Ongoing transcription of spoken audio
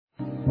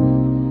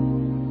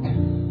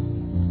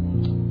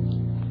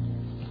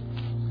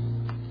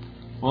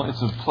Well,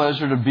 it's a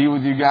pleasure to be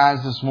with you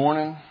guys this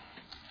morning.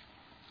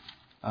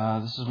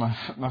 This is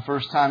my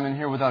first time in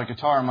here without a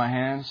guitar in my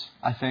hands,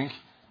 I think,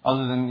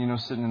 other than,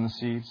 sitting in the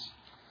seats.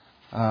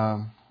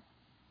 And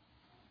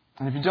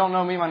if you don't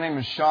know me, my name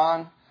is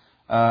Sean.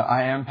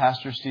 I am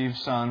Pastor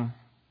Steve's son.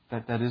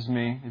 That is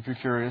me, if you're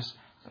curious.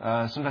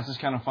 Sometimes it's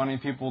kind of funny.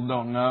 People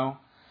don't know.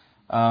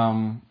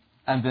 And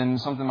then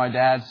something my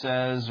dad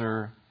says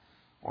or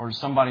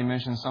somebody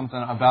mentions something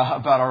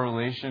about our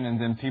relation, and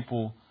then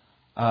people...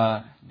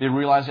 they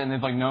realize it, and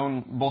they've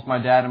known both my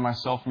dad and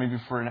myself maybe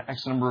for an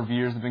X number of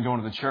years. They've been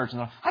going to the church, and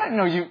they're like, I didn't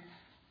know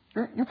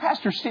you're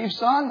Pastor Steve's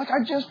son.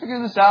 I just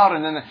figured this out.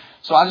 And then,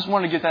 so I just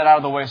wanted to get that out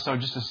of the way. So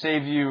just to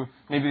save you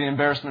maybe the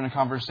embarrassment of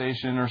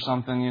conversation or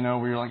something,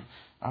 where you're like,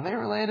 are they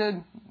related?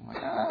 I'm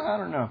like, I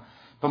don't know.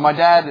 But my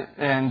dad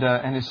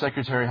and his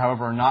secretary,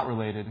 however, are not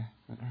related.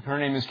 Her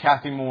name is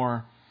Kathy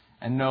Moore,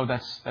 and no,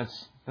 that's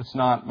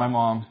not my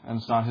mom, and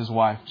it's not his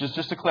wife.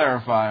 Just to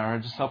clarify, all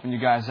right, just helping you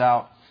guys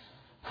out.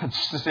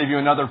 Just to save you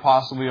another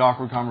possibly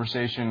awkward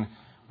conversation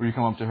where you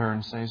come up to her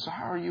and say, so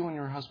how are you and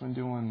your husband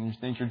doing? And you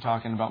think you're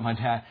talking about my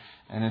dad,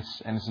 and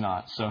it's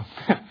not. So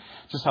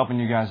just helping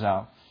you guys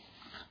out.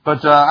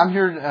 But I'm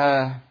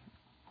here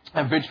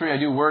at Victory. I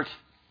do work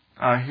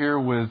here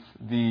with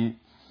the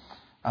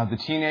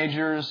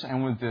teenagers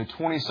and with the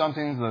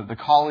 20-somethings, the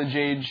college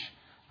age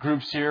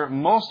groups here.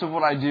 Most of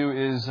what I do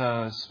is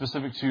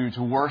specific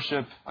to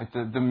worship, like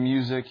the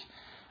music,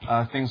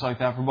 things like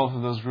that for both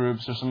of those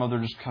groups. There's some other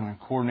just kind of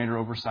coordinator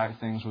oversight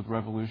things with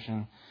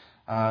Revolution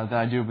that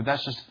I do. But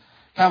that's just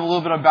kind of a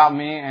little bit about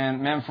me. And,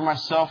 man, for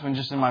myself and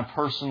just in my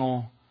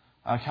personal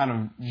kind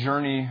of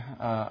journey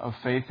of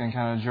faith and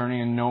kind of journey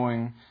in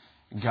knowing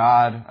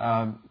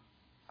God,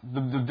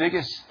 the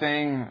biggest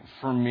thing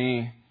for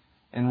me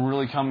in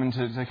really coming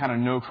to kind of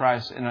know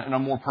Christ in a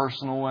more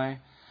personal way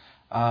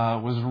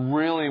was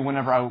really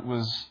whenever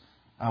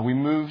we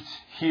moved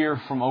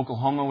here from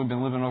Oklahoma. We've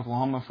been living in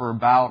Oklahoma for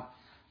about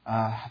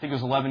I think it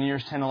was 11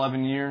 years.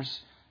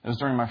 It was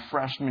during my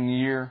freshman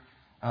year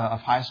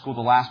of high school.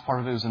 The last part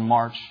of it was in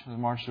March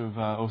of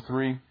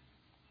 2003.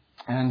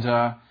 And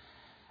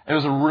it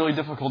was a really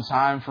difficult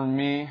time for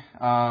me,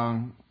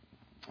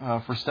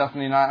 for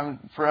Stephanie and I,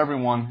 for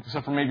everyone,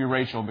 except for maybe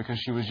Rachel, because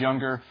she was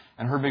younger,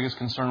 and her biggest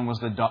concern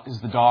was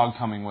is the dog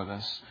coming with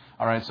us?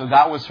 All right, so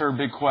that was her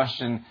big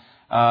question.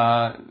 It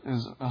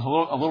was a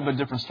little bit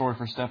different story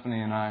for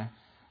Stephanie and I.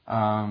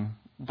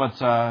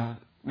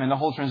 Man, the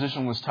whole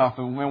transition was tough.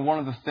 And one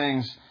of the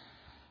things,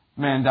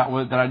 man,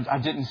 that I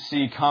didn't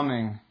see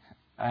coming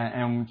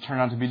and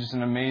turned out to be just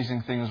an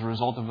amazing thing as a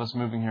result of us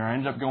moving here. I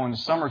ended up going to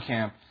summer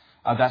camp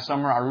that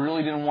summer. I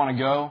really didn't want to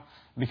go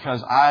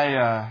because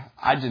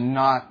I did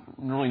not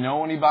really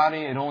know anybody.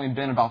 It had only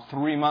been about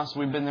 3 months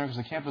we'd been there because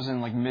the camp was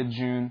in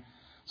mid-June,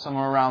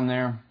 somewhere around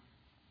there.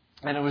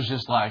 And it was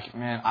just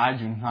man,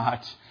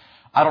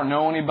 I don't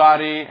know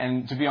anybody,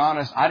 and to be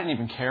honest, I didn't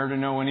even care to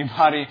know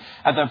anybody.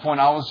 At that point,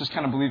 I was just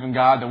kind of believing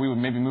God that we would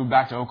maybe move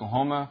back to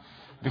Oklahoma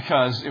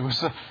because it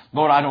was,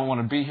 Lord, I don't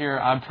want to be here.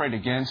 I prayed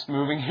against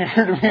moving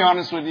here, to be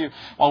honest with you.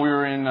 While we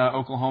were in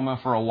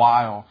Oklahoma for a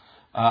while,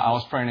 I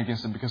was praying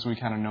against it because we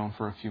kind of known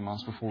for a few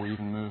months before we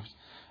even moved.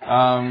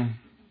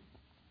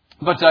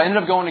 But I ended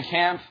up going to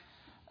camp.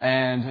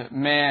 And,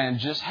 man,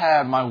 just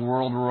had my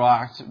world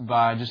rocked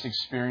by just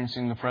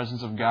experiencing the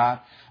presence of God.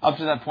 Up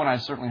to that point, I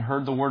had certainly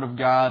heard the Word of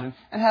God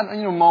and had,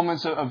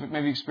 moments of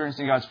maybe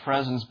experiencing God's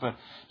presence, but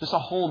just a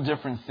whole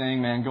different thing,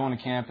 man, going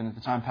to camp. And at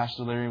the time,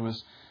 Pastor Larry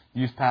was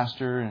youth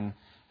pastor and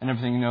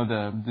everything.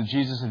 The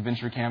Jesus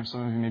Adventure Camp,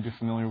 some of you may be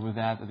familiar with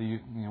that we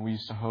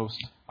used to host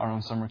our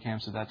own summer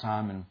camps at that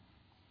time.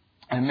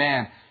 And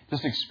man,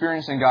 just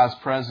experiencing God's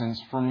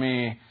presence for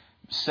me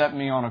set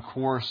me on a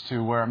course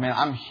to where, man,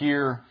 I'm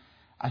here,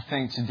 I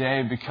think,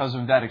 today because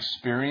of that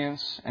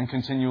experience and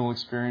continual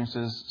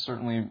experiences,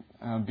 certainly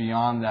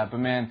beyond that. But,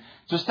 man,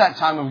 just that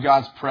time of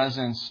God's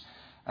presence.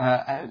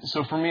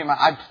 So for me,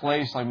 I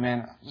place,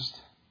 just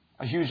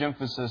a huge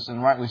emphasis,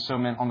 and rightly so,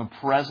 man, on the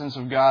presence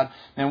of God.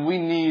 Man, we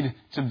need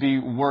to be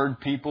Word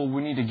people.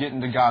 We need to get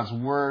into God's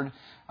Word.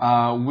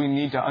 We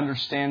need to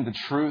understand the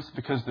truth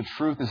because the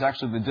truth is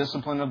actually the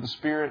discipline of the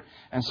Spirit.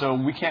 And so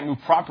we can't move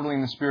properly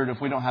in the Spirit if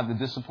we don't have the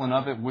discipline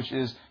of it, which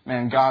is,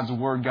 man, God's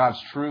Word,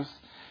 God's truth.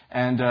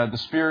 And the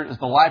Spirit is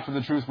the life of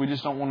the truth. We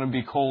just don't want to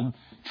be cold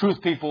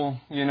truth people,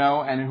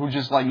 and who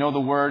just know the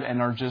Word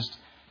and are just,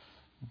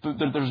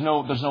 there's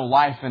no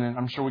life in it.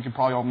 I'm sure we could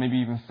probably all maybe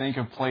even think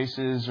of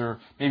places or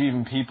maybe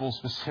even people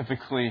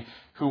specifically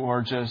who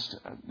are just,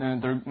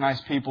 they're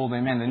nice people. They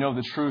know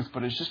the truth,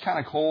 but it's just kind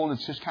of cold.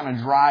 It's just kind of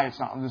dry. It's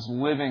not this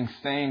living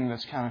thing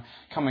that's kind of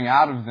coming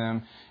out of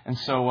them. And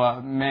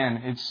so,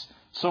 man, it's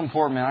so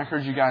important, man. I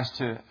encourage you guys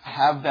to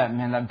have that,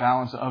 man, that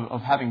balance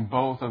of having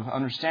both, of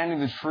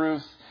understanding the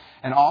truth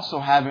and also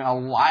having a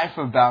life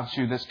about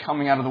you that's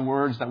coming out of the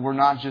words, that we're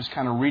not just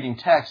kind of reading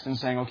text and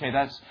saying, okay,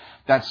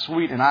 that's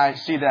sweet, and I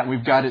see that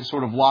we've got it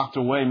sort of locked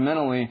away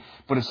mentally,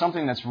 but it's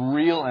something that's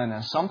real in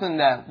us, something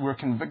that we're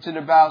convicted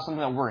about, something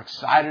that we're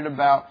excited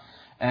about,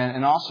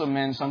 and also,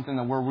 man, something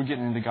that we're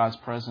getting into God's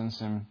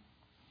presence. And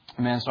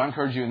Man, so I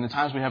encourage you, in the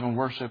times we have in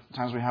worship, the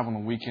times we have on the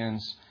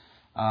weekends,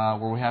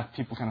 where we have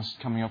people kind of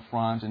coming up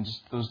front and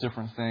just those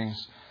different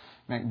things,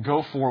 man,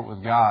 go for it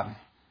with God.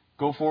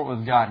 Go for it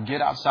with God. Get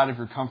outside of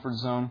your comfort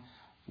zone.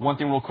 One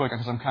thing real quick,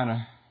 because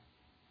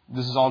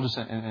this is all just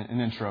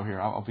an intro here.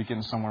 I'll be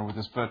getting somewhere with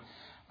this. But,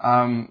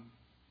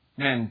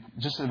 man,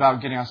 just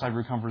about getting outside of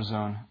your comfort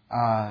zone.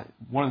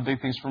 One of the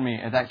big things for me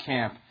at that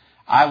camp,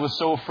 I was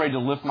so afraid to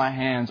lift my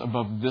hands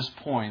above this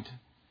point.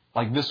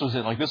 Like this was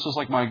it. Like this was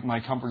like my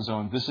comfort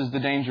zone. This is the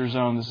danger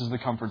zone. This is the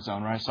comfort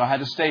zone, right? So I had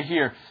to stay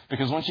here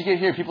because once you get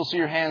here, people see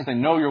your hands. They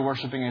know you're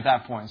worshiping at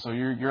that point. So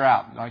you're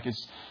out. Like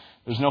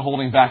there's no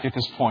holding back at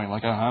this point.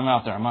 Like I'm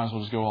out there. I might as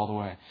well just go all the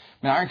way.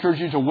 Now I encourage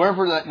you to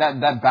wherever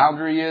that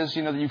boundary is,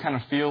 that you kind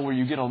of feel where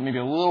you get maybe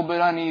a little bit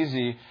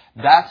uneasy.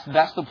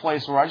 That's the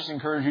place where I just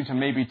encourage you to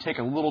maybe take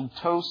a little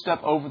toe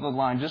step over the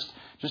line,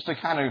 just to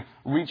kind of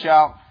reach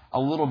out a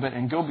little bit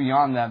and go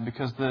beyond that,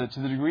 because to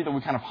the degree that we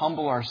kind of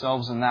humble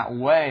ourselves in that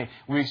way,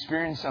 we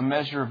experience a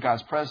measure of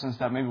God's presence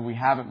that maybe we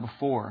haven't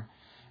before.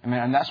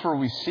 And that's where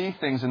we see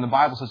things in the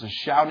Bible, such as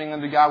shouting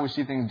unto God. We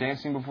see things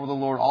dancing before the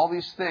Lord. All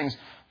these things,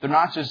 they're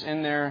not just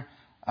in there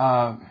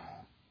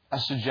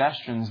as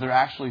suggestions. They're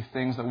actually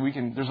things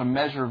that there's a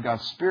measure of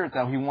God's Spirit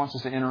that He wants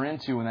us to enter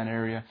into in that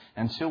area.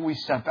 Until we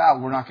step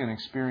out, we're not going to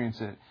experience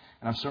it.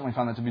 And I've certainly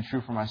found that to be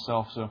true for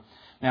myself. So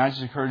now I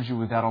just encourage you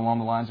with that along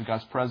the lines of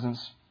God's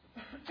presence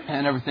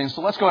and everything.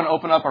 So let's go ahead and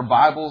open up our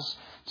Bibles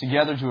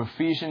together to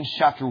Ephesians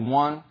chapter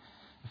 1.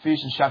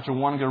 Ephesians chapter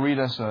 1. I'm going to read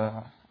us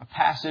a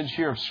passage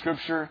here of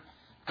Scripture,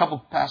 a couple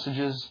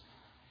passages,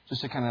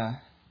 just to kind of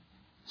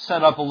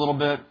set up a little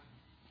bit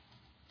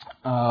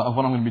of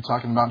what I'm going to be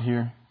talking about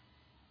here.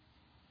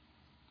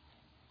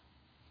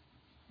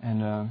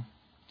 And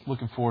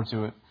looking forward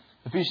to it.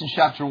 Ephesians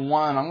chapter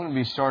 1, I'm going to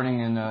be starting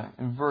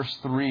in verse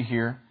 3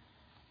 here.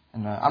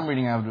 And I'm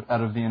reading out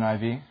of the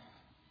NIV.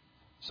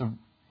 So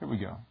here we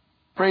go.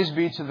 Praise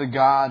be to the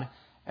God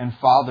and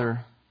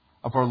Father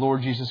of our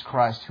Lord Jesus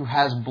Christ, who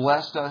has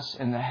blessed us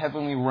in the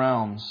heavenly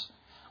realms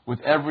with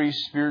every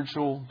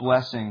spiritual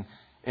blessing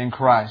in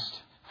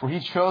Christ. For He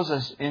chose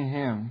us in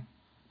Him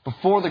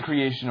before the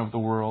creation of the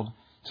world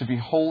to be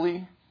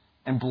holy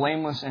and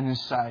blameless in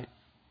His sight.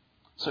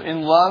 So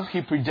in love,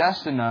 He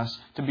predestined us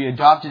to be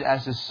adopted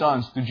as His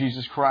sons through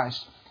Jesus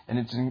Christ. And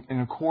it's in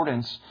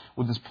accordance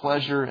with His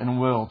pleasure and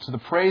will, to the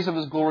praise of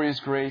His glorious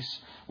grace,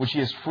 which He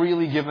has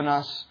freely given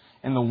us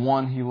in the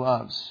one He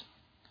loves.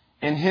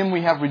 In Him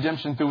we have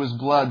redemption through His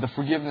blood, the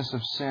forgiveness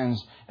of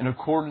sins, in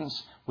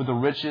accordance with the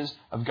riches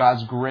of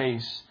God's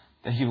grace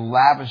that He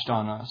lavished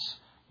on us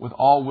with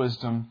all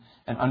wisdom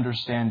and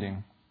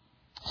understanding.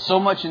 So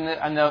much in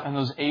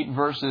those 8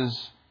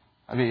 verses.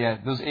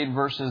 Those 8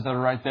 verses that are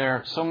right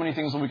there. So many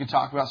things that we could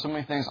talk about. So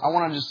many things. I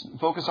want to just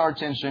focus our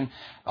attention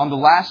on the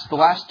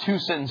last 2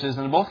 sentences,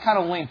 and they're both kind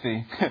of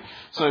lengthy,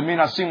 so it may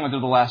not seem like they're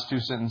the last 2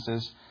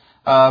 sentences.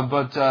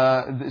 But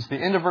it's the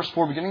end of verse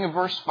 4, beginning of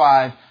verse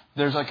 5.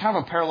 There's a kind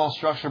of a parallel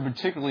structure,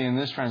 particularly in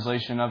this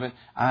translation of it.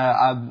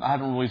 I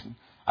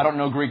don't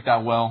know Greek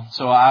that well,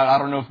 so I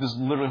don't know if this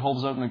literally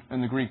holds up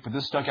in the Greek, but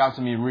this stuck out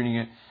to me reading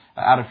it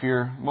out of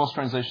here. Most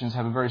translations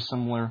have a very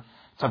similar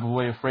type of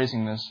way of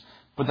phrasing this.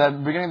 But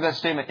that beginning of that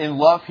statement, in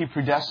love He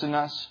predestined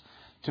us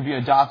to be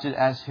adopted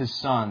as His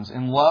sons.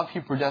 In love He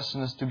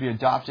predestined us to be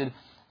adopted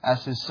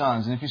as His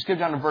sons. And if you skip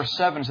down to verse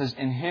 7, it says,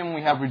 in Him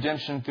we have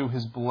redemption through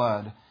His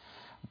blood.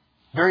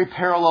 Very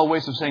parallel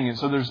ways of saying it.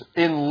 So there's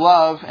in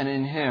love and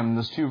in Him,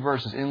 those 2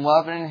 verses. In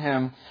love and in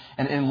Him.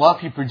 And in love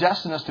He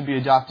predestined us to be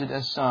adopted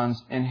as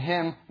sons. In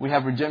Him we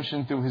have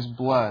redemption through His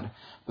blood.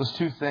 Those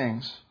 2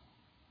 things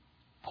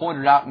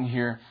pointed out in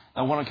here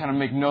that I want to kind of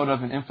make note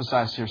of and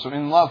emphasize here. So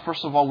in love,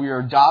 first of all, we are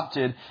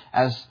adopted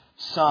as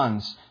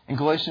sons. In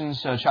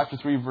Galatians chapter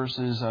 3,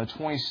 verses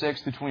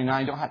 26 through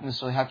 29, you don't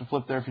necessarily have to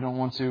flip there if you don't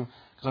want to,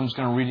 because I'm just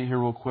going to read it here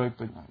real quick,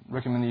 but I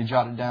recommend that you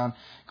jot it down.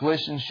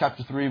 Galatians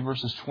chapter 3,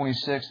 verses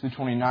 26 through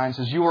 29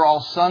 says, you are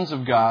all sons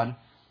of God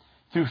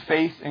through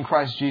faith in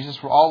Christ Jesus.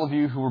 For all of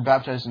you who were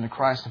baptized into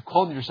Christ have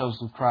clothed yourselves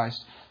with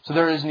Christ. So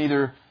there is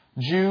neither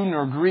Jew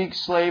nor Greek,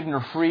 slave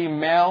nor free,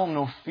 male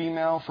nor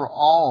female, for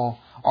all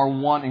are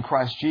one in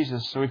Christ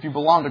Jesus. So if you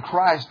belong to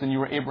Christ, then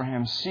you are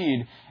Abraham's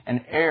seed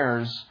and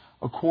heirs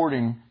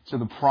according to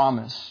the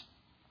promise.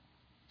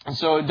 And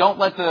so don't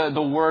let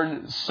the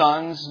word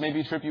sons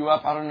maybe trip you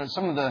up. I don't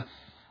know.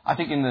 I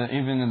think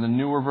even in the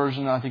newer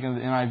version, I think in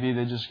the NIV,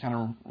 they just kind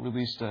of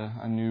released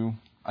a new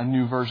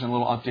version, a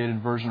little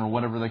updated version or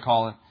whatever they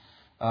call it,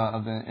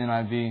 of the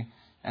NIV.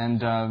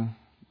 And,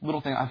 little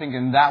thing, I think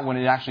in that one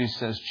it actually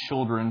says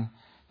children,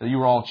 that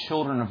you are all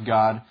children of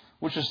God,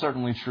 which is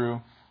certainly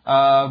true.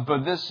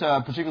 But this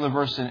particular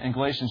verse in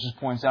Galatians just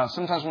points out,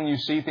 sometimes when you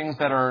see things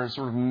that are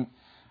sort of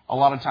a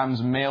lot of times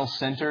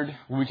male-centered,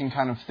 we can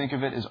kind of think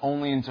of it as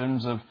only in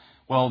terms of,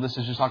 well, this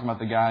is just talking about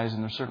the guys,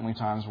 and there's certainly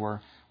times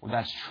where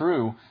that's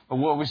true. But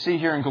what we see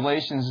here in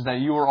Galatians is that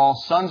you are all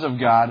sons of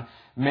God,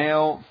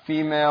 male,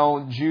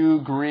 female,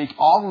 Jew, Greek,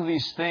 all of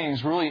these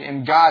things really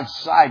in God's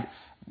sight,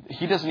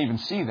 He doesn't even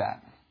see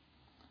that.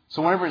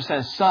 So whenever it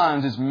says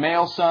sons, it's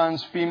male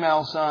sons,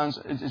 female sons.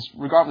 It's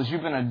regardless,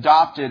 you've been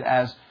adopted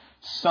as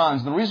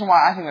sons. The reason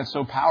why I think that's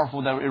so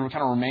powerful that it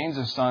kind of remains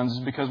as sons is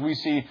because we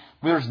see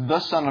there's the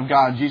Son of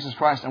God, Jesus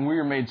Christ, and we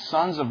are made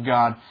sons of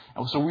God.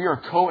 And so we are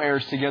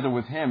co-heirs together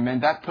with Him. Man,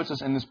 that puts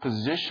us in this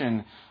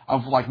position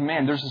of like,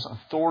 man, there's this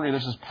authority,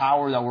 there's this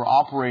power that we're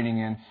operating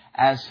in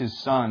as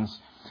His sons.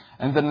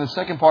 And then the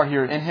second part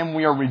here, in Him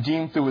we are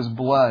redeemed through His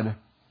blood.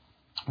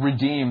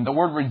 Redeem. The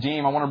word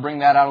redeem, I want to bring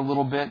that out a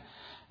little bit,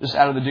 just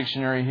out of the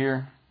dictionary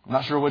here. I'm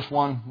not sure which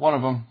one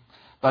of them.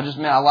 But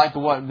I like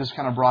what this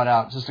kind of brought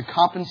out. Just to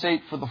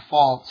compensate for the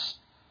faults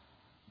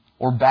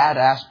or bad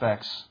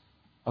aspects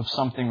of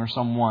something or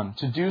someone.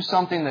 To do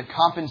something that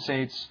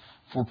compensates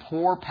for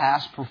poor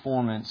past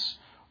performance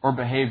or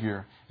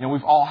behavior. You know,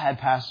 we've all had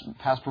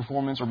past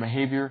performance or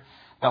behavior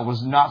that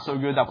was not so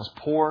good, that was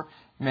poor.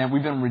 Man,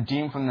 we've been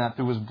redeemed from that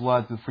through His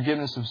blood, through the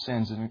forgiveness of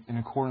sins in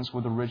accordance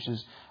with the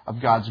riches of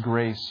God's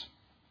grace.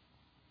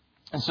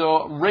 And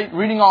so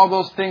reading all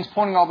those things,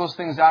 pointing all those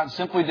things out,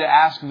 simply to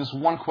ask this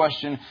one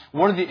question,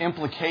 what are the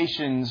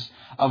implications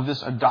of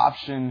this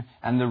adoption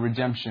and the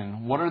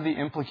redemption? What are the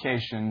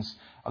implications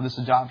of this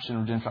adoption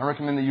and redemption? I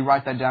recommend that you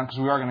write that down because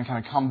we are going to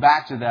kind of come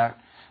back to that.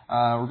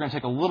 We're going to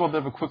take a little bit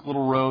of a quick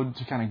little road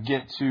to kind of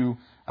get to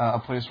a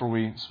place where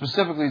we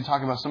specifically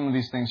talk about some of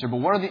these things here. But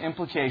what are the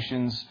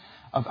implications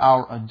of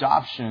our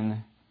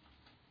adoption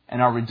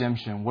and our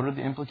redemption? What are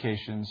the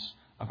implications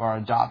of our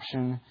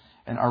adoption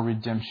and our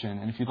redemption?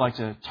 And if you'd like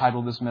to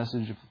title this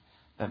message, if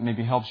that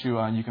maybe helps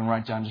you, you can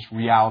write down just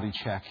reality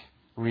check.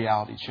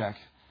 Reality check.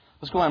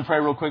 Let's go ahead and pray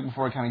real quick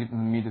before I kind of get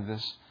into the meat of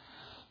this.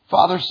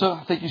 Father,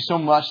 thank you so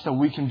much that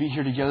we can be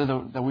here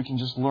together, that we can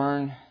just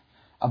learn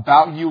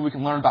about you. We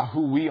can learn about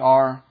who we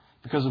are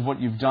because of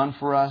what you've done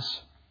for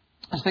us.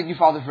 Just thank you,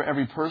 Father, for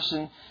every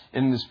person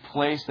in this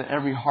place, that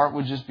every heart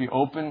would just be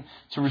open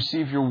to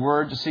receive your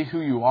word, to see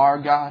who you are,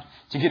 God,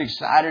 to get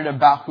excited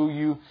about who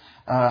you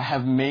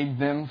have made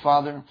them,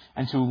 Father,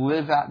 and to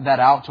live that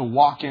out, to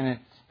walk in it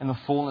in the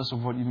fullness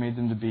of what you made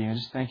them to be. And I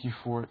just thank you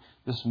for it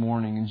this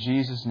morning. In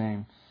Jesus'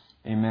 name,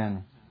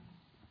 amen.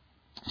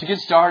 To get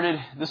started,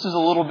 this is a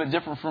little bit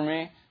different for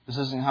me. This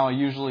isn't how I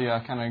usually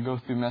kind of go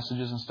through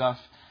messages and stuff.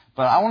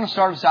 But I want to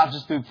start us out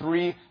just through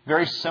 3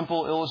 very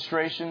simple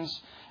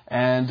illustrations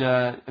and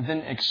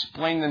then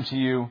explain them to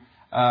you.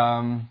 So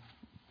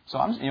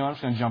I'm just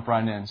going to jump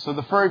right in. So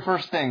the very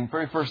first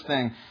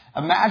thing,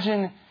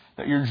 imagine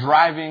that you're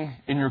driving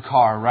in your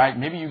car, right?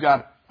 Maybe you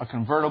got a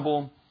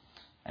convertible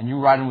and you're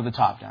riding with the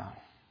top down.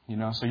 You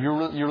know, so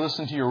you're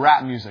listening to your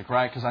rap music,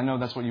 right? Because I know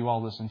that's what you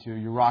all listen to.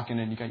 You're rocking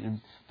it and you got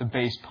the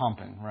bass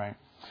pumping, right?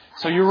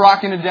 So you're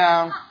rocking it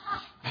down.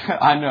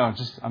 I know,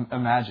 just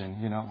imagine,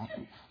 you know.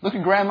 Look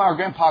at grandma or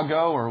grandpa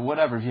go or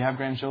whatever. If you have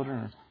grandchildren,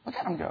 or look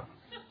at them go.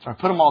 Sorry,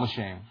 put them all to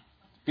shame.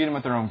 Beat them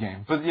at their own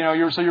game. But, you know,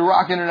 you're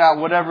rocking it out,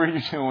 whatever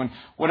you're doing,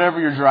 whatever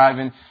you're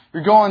driving.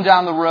 You're going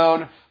down the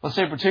road. Let's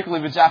say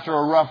particularly if it's after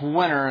a rough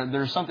winter,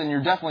 there's something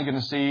you're definitely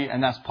going to see,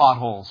 and that's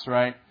potholes,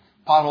 right?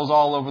 Potholes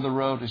all over the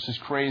road. It's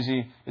just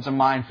crazy. It's a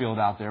minefield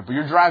out there. But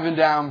you're driving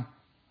down.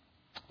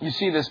 You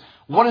see this.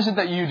 What is it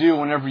that you do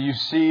whenever you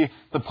see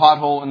the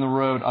pothole in the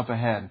road up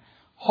ahead?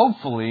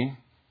 Hopefully,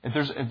 if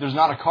there's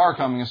not a car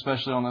coming,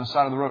 especially on the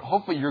side of the road,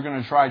 hopefully you're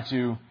going to try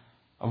to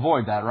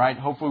avoid that, right?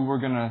 Hopefully we're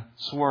going to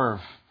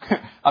swerve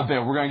a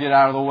bit. We're going to get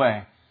out of the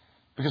way.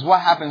 Because what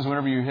happens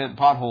whenever you hit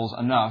potholes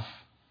enough,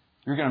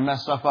 you're going to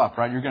mess stuff up,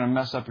 right? You're going to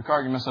mess up your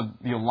car. You're going to mess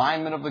up the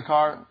alignment of the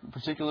car,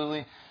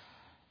 particularly.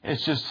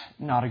 It's just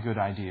not a good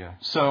idea.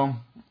 So,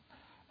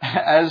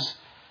 there's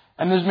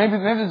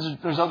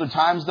other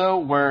times though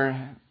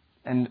where,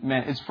 and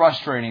man, it's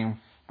frustrating.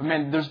 But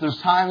man, there's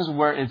times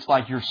where it's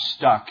like you're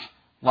stuck.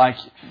 Like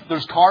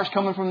there's cars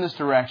coming from this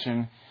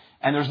direction,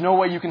 and there's no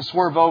way you can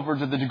swerve over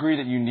to the degree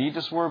that you need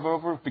to swerve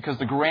over because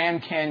the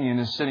Grand Canyon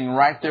is sitting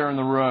right there in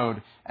the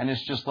road, and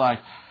it's just like,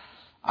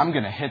 I'm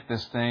going to hit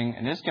this thing,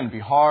 and it's going to be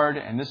hard,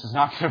 and this is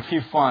not going to be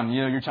fun.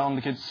 You know, you're telling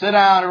the kids, sit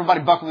down,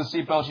 everybody buckle the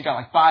seatbelts. You got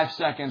like 5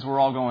 seconds, we're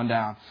all going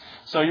down.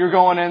 So you're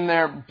going in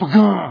there,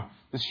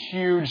 this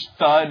huge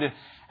thud,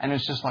 and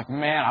it's just like,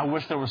 man, I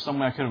wish there was some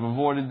way I could have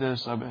avoided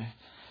this.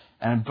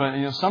 But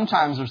you know,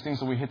 sometimes there's things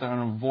that we hit that are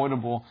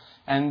unavoidable,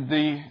 and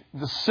the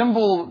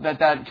symbol that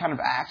kind of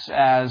acts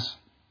as,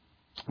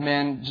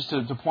 man, just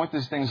to point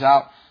these things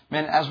out,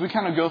 man, as we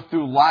kind of go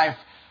through life,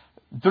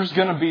 there's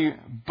going to be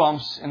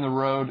bumps in the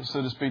road,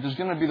 so to speak. There's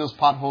going to be those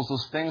potholes,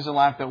 those things in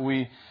life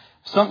that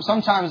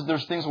sometimes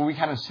there's things where we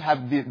kind of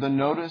have the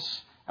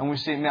notice, and we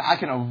say, man, I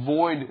can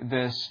avoid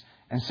this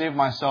and save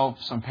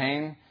myself some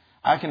pain.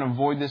 I can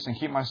avoid this and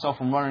keep myself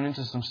from running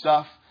into some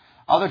stuff.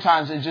 Other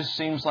times it just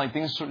seems like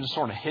things just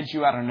sort of hit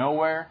you out of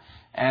nowhere,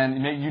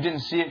 and maybe you didn't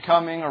see it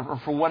coming or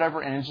for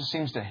whatever, and it just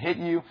seems to hit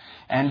you.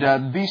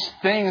 And these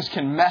things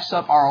can mess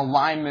up our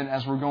alignment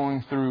as we're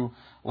going through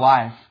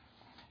life.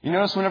 You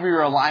notice whenever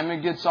your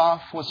alignment gets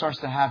off, what starts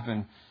to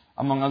happen?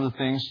 Among other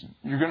things,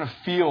 you're going to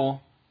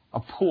feel a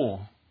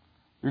pull.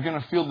 you're going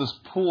to feel this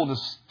pull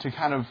to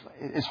kind of,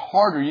 it's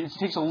harder. It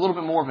takes a little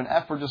bit more of an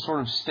effort to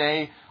sort of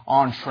stay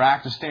on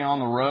track, to stay on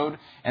the road.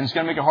 And it's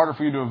going to make it harder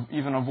for you to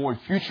even avoid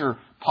future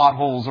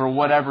potholes or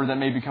whatever that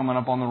may be coming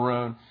up on the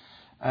road.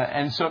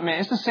 And so, man,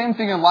 it's the same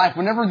thing in life.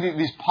 Whenever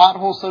these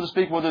potholes, so to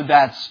speak, whether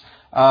that's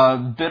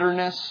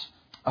bitterness,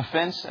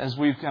 offense, as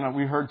we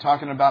heard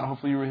talking about,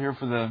 hopefully you were here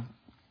for the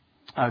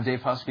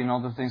Dave Husky and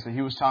all the things that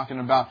he was talking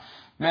about.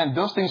 Man,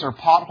 those things are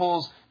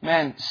potholes.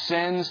 Man,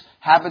 sins,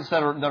 habits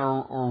that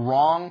are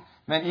wrong.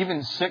 Man,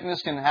 even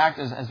sickness can act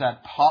as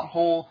that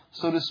pothole,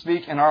 so to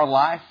speak, in our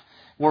life,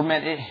 where,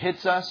 man, it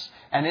hits us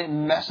and it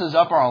messes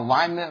up our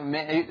alignment.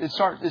 Man, it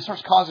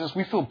starts causing us,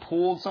 we feel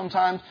pulled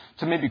sometimes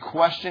to maybe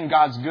question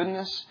God's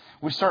goodness.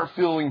 We start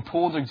feeling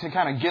pulled to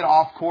kind of get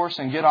off course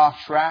and get off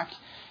track.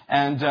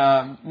 And,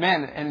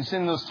 man, and it's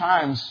in those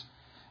times,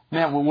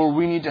 man, where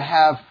we need to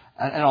have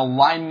an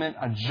alignment,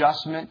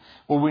 adjustment,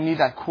 where we need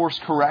that course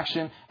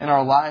correction in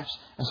our lives.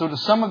 And so to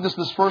sum up this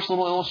first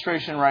little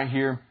illustration right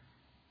here,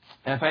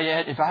 if I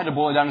had to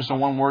boil it down just to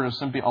one word, it would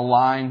simply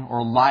align or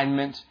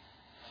alignment.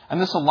 And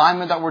this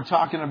alignment that we're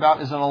talking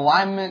about is an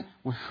alignment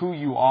with who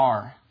you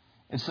are.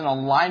 It's an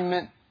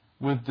alignment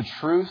with the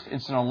truth.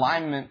 It's an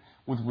alignment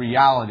with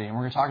reality. And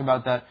we're going to talk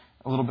about that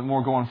a little bit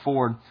more going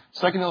forward.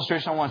 Second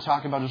illustration I want to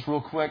talk about just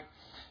real quick.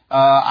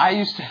 I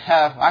used to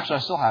have, actually I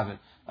still have it,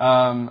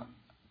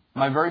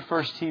 my very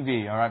first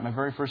TV, all right? My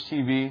very first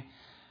TV,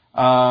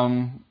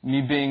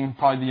 me being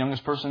probably the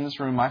youngest person in this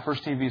room, my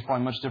first TV is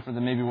probably much different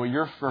than maybe what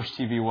your first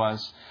TV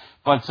was.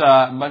 But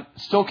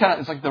still kind of,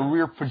 it's like the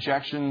rear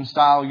projection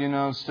style, you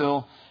know,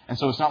 still. And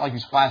so it's not like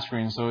these flat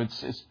screens. So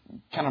it's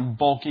kind of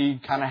bulky,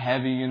 kind of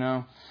heavy, you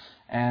know.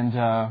 And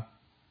I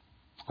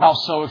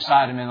was so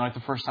excited, man, like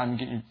the first time you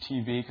get your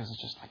TV, because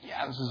it's just like,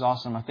 yeah, this is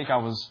awesome. I think I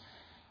was,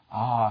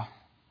 I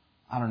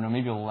don't know,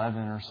 maybe 11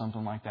 or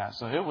something like that.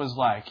 So it was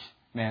like,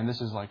 man,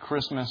 this is like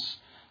Christmas,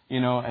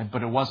 you know,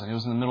 but it wasn't. It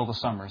was in the middle of the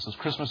summer. So it's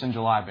Christmas in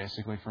July,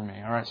 basically, for me.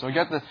 All right, so I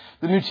got the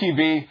new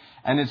TV,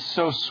 and it's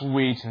so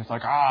sweet. And it's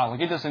like,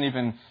 it doesn't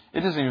even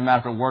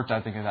matter if it worked,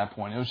 I think, at that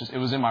point. It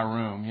was in my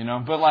room, you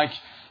know. But, like,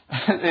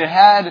 it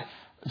had,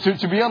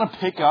 to be able to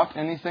pick up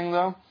anything,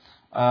 though,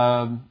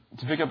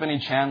 to pick up any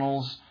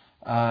channels,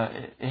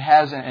 it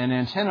has an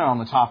antenna on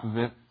the top of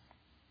it.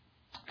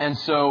 And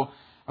so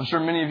I'm sure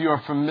many of you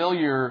are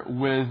familiar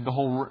with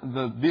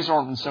these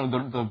aren't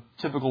the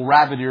typical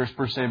rabbit ears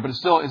per se, but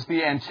it's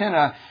the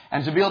antenna.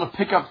 And to be able to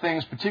pick up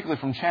things,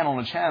 particularly from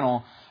channel to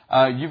channel,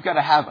 you've got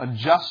to have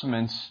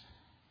adjustments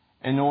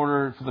in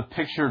order for the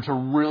picture to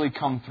really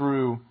come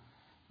through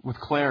with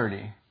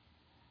clarity.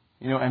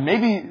 You know, and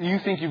maybe you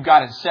think you've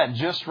got it set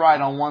just right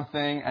on one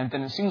thing, and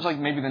then it seems like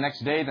maybe the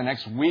next day, the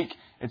next week,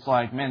 it's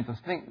like, man,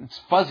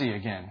 it's fuzzy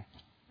again.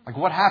 Like,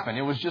 what happened?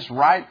 It was just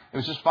right. It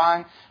was just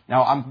fine.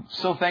 Now, I'm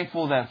so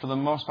thankful that for the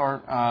most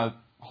part,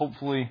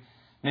 hopefully,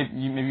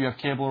 maybe you have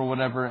cable or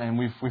whatever, and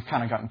we've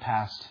kind of gotten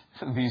past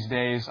these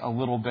days a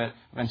little bit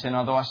of antenna.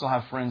 Although I still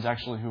have friends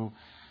actually who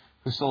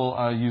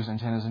still use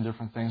antennas and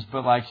different things.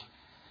 But like,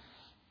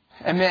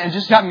 and man, it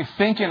just got me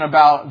thinking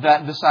about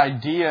this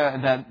idea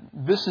that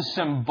this is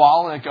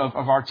symbolic of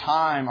our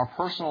time, our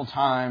personal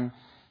time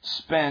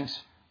spent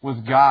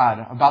with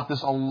God, about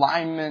this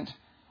alignment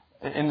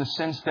in the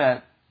sense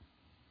that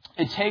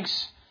it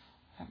takes,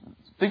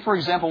 think for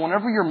example,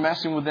 whenever you're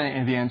messing with the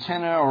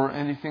antenna or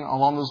anything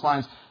along those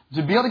lines,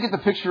 to be able to get the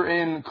picture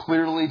in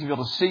clearly, to be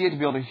able to see it, to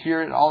be able to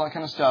hear it, all that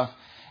kind of stuff,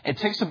 it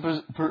takes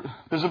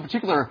there's a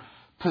particular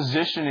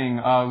positioning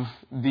of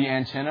the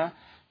antenna,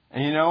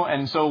 you know,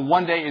 and so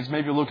one day it's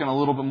maybe looking a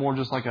little bit more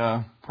just like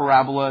a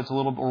parabola, it's a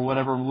little, or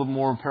whatever, a little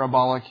more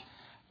parabolic.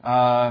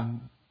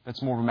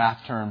 That's more of a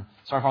math term.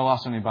 Sorry if I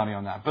lost anybody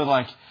on that,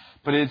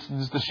 but it's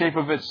the shape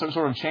of it sort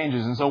of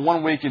changes. And so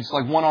one week it's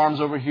like one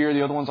arm's over here,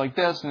 the other one's like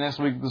this, and next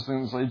week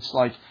it's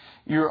like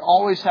you're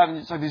always having,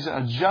 it's like these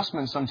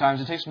adjustments sometimes.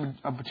 It takes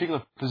a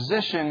particular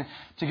position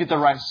to get the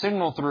right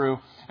signal through.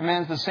 And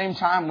then at the same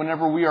time,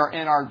 whenever we are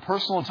in our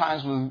personal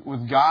times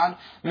with God,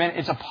 man,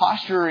 it's a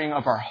posturing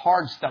of our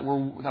hearts that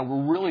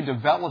we're really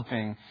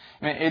developing.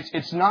 I mean,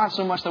 it's not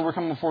so much that we're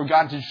coming before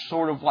God to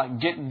sort of like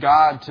get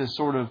God to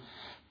sort of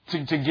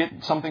to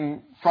get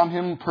something from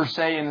Him per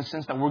se, in the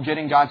sense that we're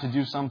getting God to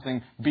do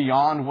something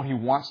beyond what He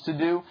wants to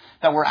do,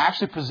 that we're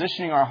actually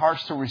positioning our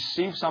hearts to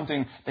receive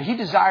something that He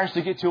desires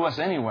to get to us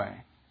anyway.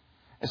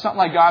 It's not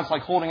like God's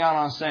like holding out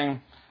on us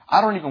saying,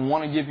 I don't even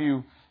want to give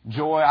you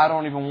joy. I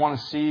don't even want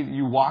to see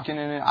you walking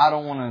in it. I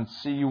don't want to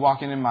see you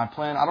walking in my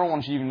plan. I don't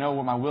want you to even know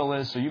what my will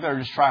is, so you better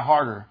just try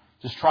harder.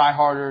 Just try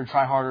harder,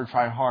 try harder,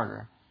 try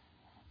harder.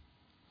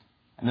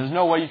 And there's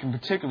no way you can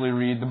particularly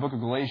read the book of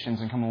Galatians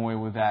and come away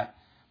with that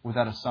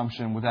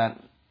assumption, with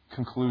that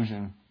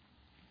conclusion.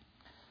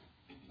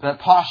 That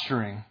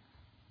posturing.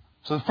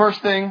 So the first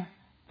thing,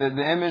 the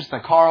image, the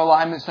car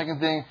alignment.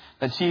 Second thing,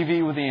 the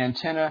TV with the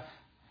antenna.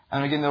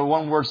 And again, the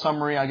one word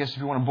summary, I guess if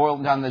you want to boil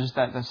it down, just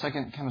that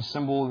second kind of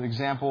symbol,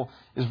 example,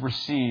 is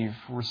receive.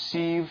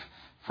 Receive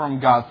from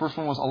God. First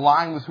one was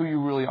align with who you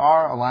really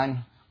are,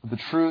 align with the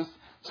truth.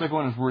 Second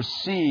one is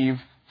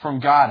receive from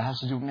God. It has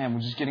to do, man,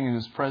 with just getting into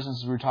His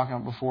presence, as we were talking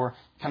about before,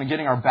 kind of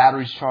getting our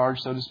batteries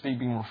charged, so to speak,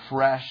 being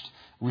refreshed,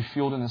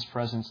 refueled in His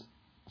presence,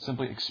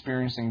 simply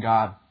experiencing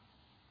God.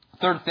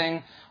 Third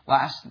thing,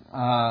 last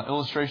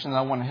illustration that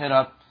I want to hit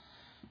up,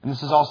 and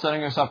this is all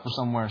setting us up for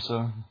somewhere,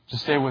 so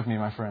just stay with me,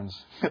 my friends.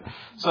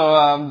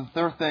 So,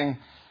 third thing,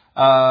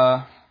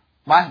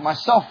 my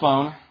cell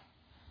phone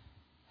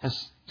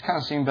has kind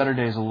of seen better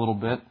days a little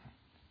bit.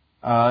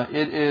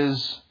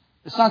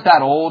 It's not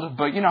that old,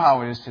 but you know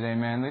how it is today,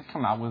 man. They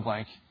come out with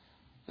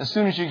as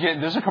soon as you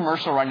there's a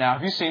commercial right now.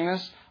 Have you seen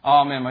this?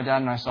 Oh man, my dad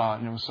and I saw it,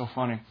 and it was so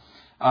funny.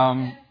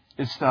 I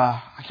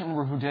can't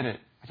remember who did it.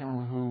 I can't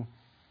remember who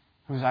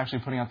was actually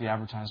putting out the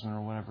advertisement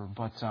or whatever,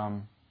 but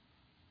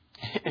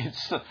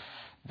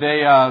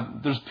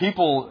there's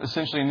people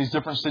essentially in these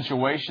different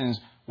situations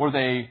where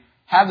they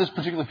have this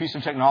particular piece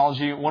of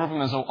technology. One of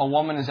them is a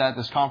woman is at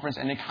this conference,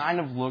 and it kind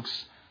of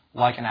looks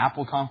like an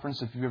Apple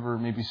conference. If you've ever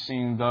maybe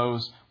seen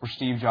those where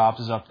Steve Jobs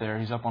is up there,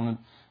 he's up on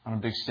a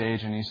big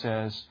stage, and he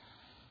says,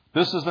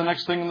 "This is the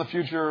next thing in the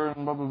future,"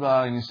 and blah blah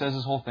blah. And he says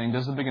this whole thing,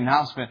 does the big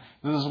announcement.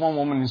 There's one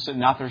woman who's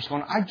sitting out there, just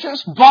going, "I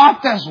just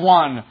bought this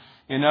one,"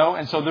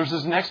 And so there's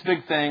this next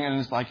big thing,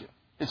 and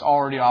it's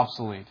already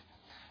obsolete.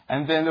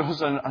 And then there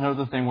was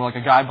another thing where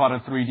a guy bought a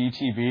 3D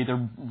TV. They're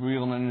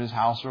wheeling it in his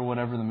house or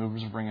whatever the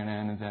movers are bringing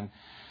in. And then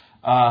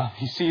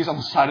he sees on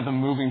the side of the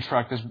moving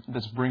truck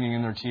that's bringing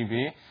in their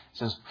TV, it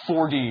says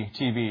 4D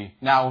TV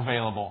now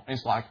available. And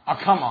he's like, "Oh,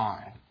 come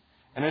on."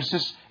 And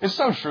it's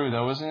so true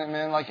though, isn't it,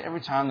 man?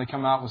 Every time they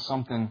come out with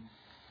something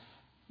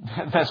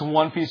that's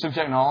one piece of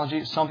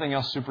technology, something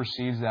else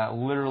supersedes that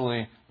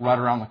literally right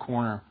around the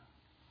corner.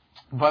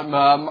 But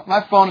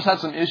my phone has had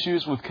some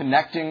issues with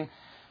connecting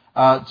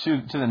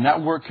to the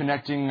network,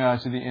 connecting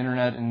to the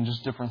internet, and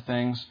just different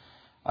things.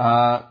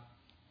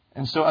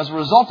 And so as a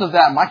result of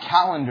that, my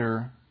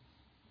calendar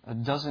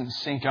doesn't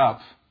sync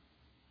up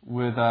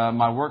with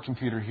my work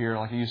computer here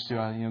like it used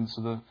to.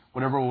 So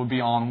whatever would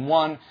be on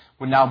one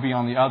would now be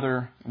on the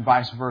other, and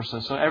vice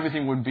versa. So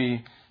everything would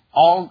be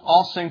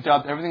all synced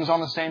up. Everything's on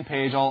the same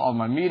page. All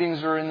my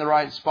meetings are in the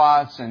right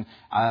spots, and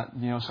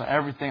so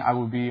everything I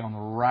would be on the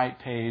right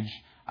page.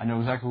 I know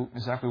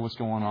exactly what's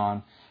going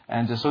on.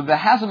 And so that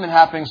hasn't been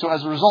happening. So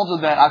as a result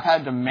of that, I've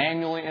had to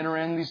manually enter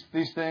in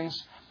these things.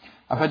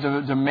 I've had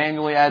to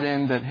manually add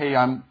in that, hey,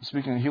 I'm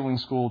speaking at Healing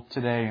School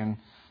today, and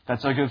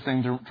that's a good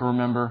thing to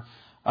remember.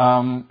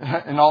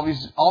 And all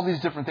these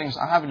different things,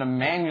 I'm having to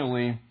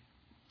manually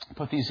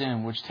put these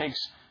in, which takes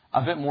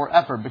a bit more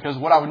effort, because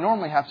what I would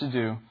normally have to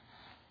do,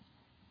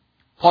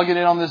 plug it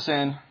in on this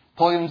end,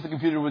 plug it into the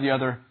computer with the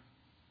other,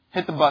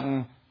 hit the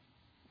button,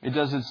 it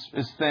does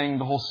its thing,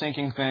 the whole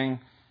syncing thing.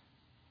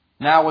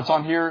 Now what's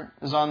on here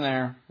is on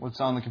there.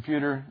 What's on the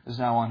computer is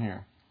now on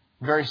here.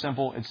 Very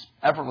simple. It's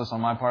effortless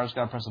on my part. I just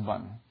got to press a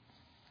button.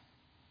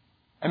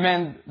 And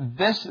man,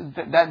 this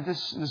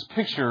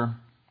picture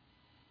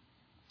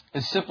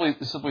is simply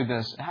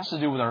this. It has to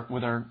do with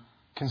our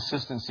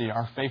consistency,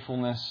 our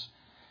faithfulness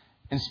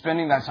in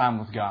spending that time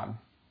with God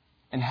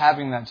and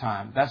having that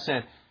time. That's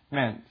it,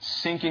 man.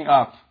 Syncing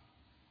up.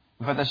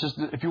 In fact, that's just,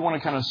 if you want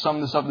to kind of sum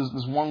this up,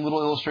 this one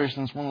little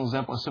illustration, this one little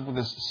example is simply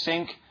this: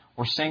 sync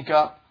or sync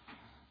up.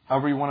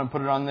 However you want to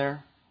put it on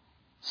there.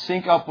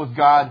 Sync up with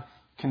God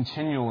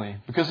continually.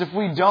 Because if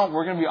we don't,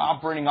 we're going to be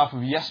operating off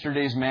of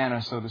yesterday's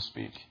manna, so to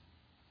speak.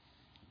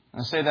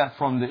 And I say that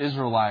from the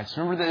Israelites.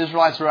 Remember the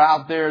Israelites were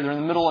out there, they're in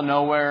the middle of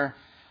nowhere.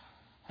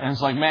 And it's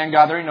like, man,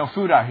 God, there ain't no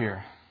food out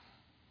here.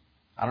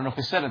 I don't know if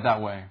they said it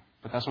that way,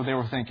 but that's what they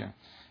were thinking.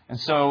 And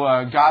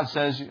so God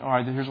says, all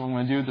right, here's what I'm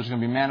going to do. There's going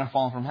to be manna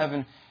falling from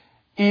heaven.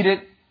 Eat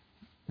it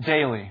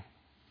daily.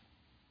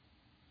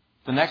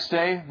 The next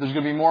day, there's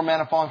going to be more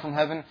manna falling from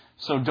heaven.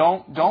 So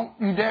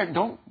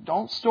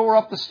don't store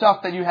up the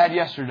stuff that you had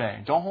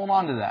yesterday. Don't hold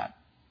on to that.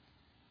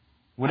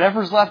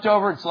 Whatever's left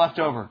over, it's left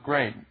over.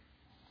 Great.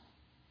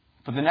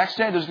 But the next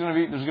day, there's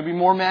going to be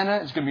more manna.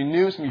 It's going to be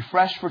new. It's going to be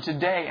fresh for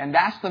today. And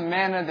that's the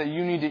manna that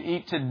you need to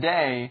eat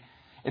today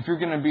if you're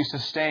going to be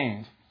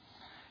sustained.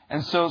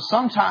 And so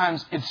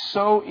sometimes it's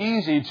so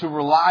easy to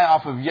rely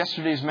off of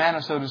yesterday's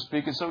manna, so to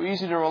speak. It's so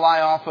easy to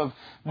rely off of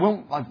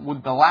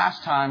with the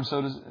last time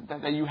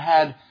that you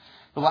had,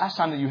 the last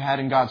time that you had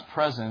in God's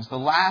presence, the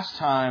last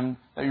time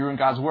that you were in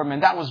God's Word. Man,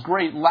 that was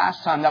great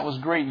last time. That was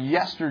great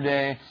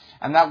yesterday.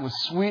 And that was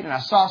sweet. And I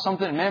saw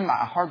something, and man, my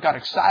heart got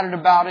excited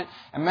about it.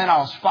 And man, I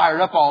was fired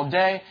up all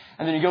day.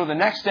 And then you go the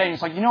next day, and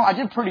it's like, I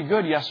did pretty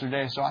good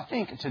yesterday. So I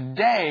think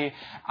today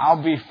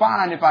I'll be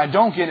fine if I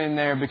don't get in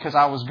there because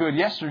I was good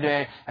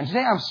yesterday. And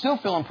today I'm still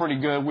feeling pretty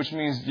good, which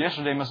means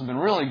yesterday must have been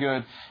really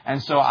good.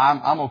 And so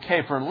I'm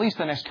okay for at least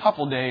the next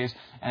couple days.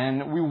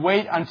 And we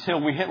wait until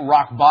we hit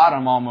rock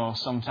bottom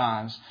almost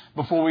sometimes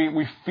before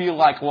we feel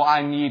like, well,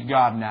 I need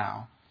God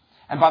now.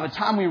 And by the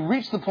time we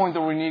reach the point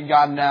that we need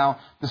God now,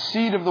 the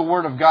seed of the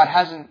Word of God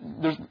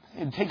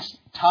it takes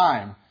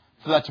time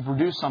for that to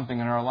produce something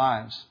in our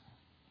lives.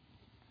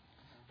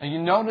 And you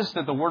notice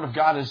that the Word of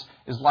God is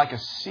like a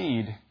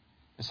seed,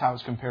 is how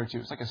it's compared to.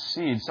 It's like a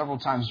seed. Several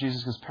times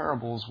Jesus gives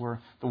parables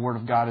where the Word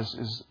of God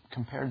is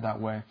compared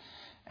that way.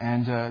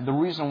 And the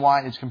reason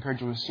why it's compared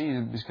to a seed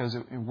is because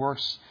it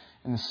works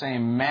in the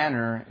same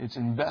manner. It's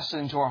invested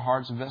into our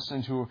hearts, invested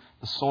into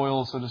the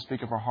soil, so to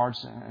speak, of our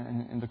hearts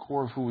and the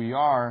core of who we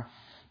are.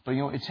 But,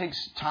 it takes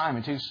time.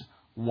 It takes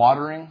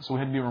watering, so we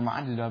have to be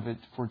reminded of it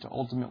for it to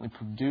ultimately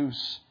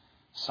produce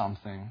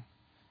something.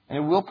 And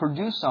it will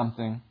produce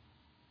something,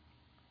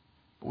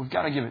 but we've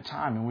got to give it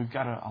time, and we've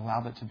got to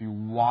allow that to be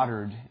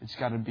watered.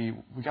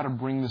 We've got to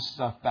bring this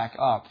stuff back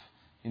up.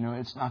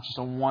 It's not just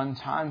a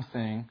one-time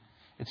thing.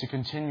 It's a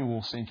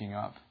continual sinking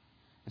up.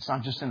 It's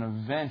not just an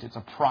event. It's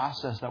a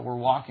process that we're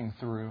walking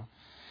through.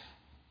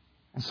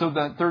 And so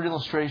that third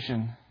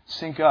illustration,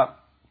 sink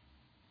up,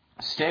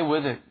 stay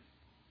with it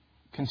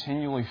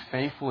continually,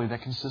 faithfully,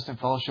 that consistent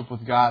fellowship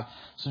with God.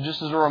 So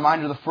just as a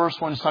reminder, the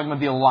first one is talking about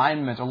the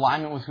alignment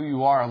with who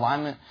you are,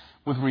 alignment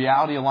with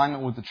reality,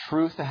 alignment with the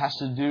truth that has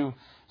to do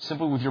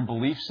simply with your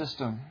belief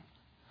system.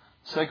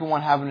 Second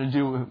one having to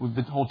do with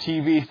the whole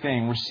TV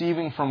thing,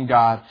 receiving from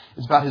God.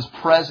 It's about His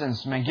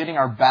presence, getting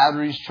our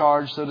batteries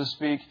charged, so to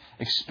speak,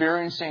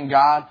 experiencing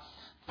God.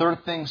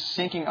 Third thing,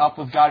 syncing up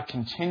with God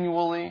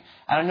continually.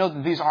 And I know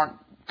that these aren't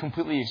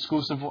completely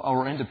exclusive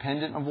or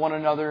independent of one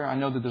another. I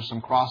know that there's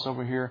some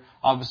crossover here.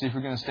 Obviously, if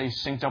you're going to stay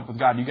synced up with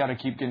God, you got to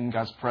keep getting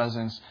God's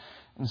presence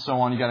and so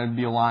on. You got to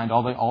be aligned,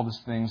 all these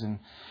things. And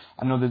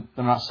I know that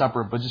they're not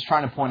separate, but just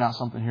trying to point out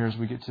something here as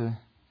we get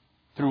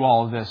through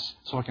all of this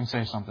so I can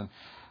say something.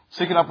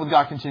 Syncing up with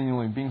God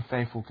continually, being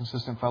faithful,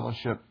 consistent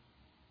fellowship.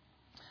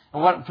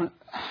 And what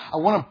I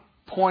want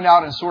to point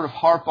out and sort of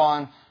harp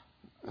on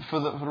for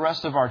the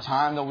rest of our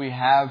time that we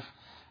have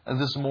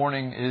this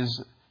morning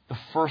is the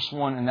first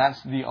one, and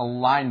that's the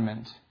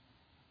alignment.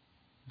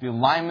 The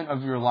alignment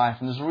of your life.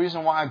 And there's a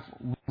reason why I've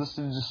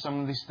listed just some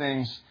of these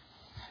things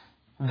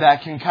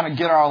that can kind of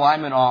get our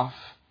alignment off.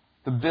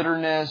 The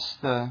bitterness,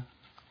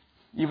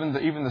 even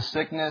the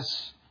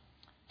sickness,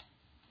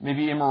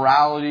 maybe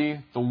immorality,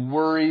 the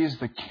worries,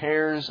 the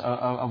cares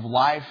of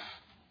life.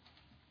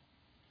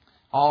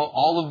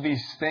 All of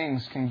these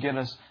things can get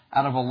us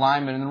out of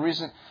alignment. And the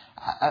reason,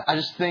 I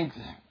just think,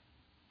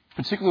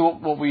 particularly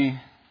what we...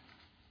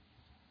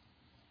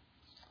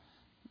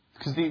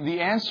 Because the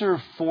answer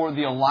for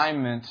the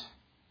alignment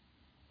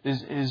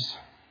is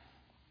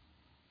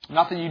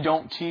not that you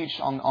don't teach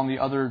on the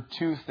other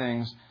two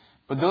things,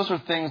 but those are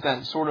things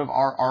that sort of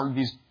are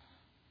these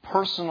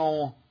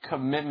personal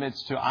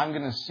commitments to, I'm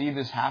going to see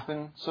this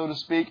happen, so to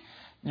speak.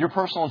 Your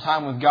personal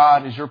time with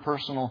God is your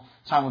personal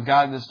time with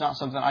God. It's not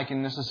something I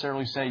can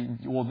necessarily say,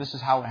 well, this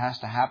is how it has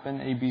to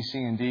happen, A, B,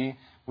 C, and D,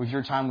 with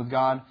your time with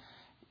God.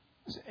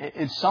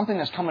 It's something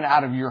that's coming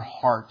out of your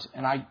heart.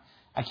 And I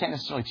can't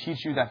necessarily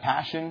teach you that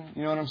passion,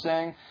 you know what I'm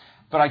saying?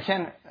 But I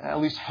can at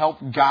least help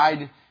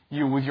guide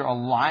you with your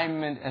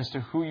alignment as to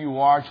who you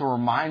are, to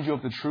remind you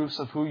of the truths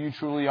of who you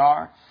truly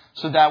are,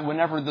 so that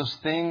whenever those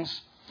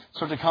things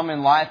start to come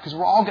in life, because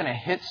we're all going to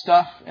hit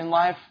stuff in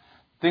life,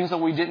 things that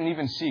we didn't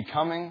even see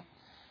coming.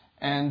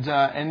 And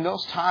in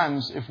those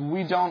times, if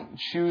we don't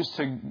choose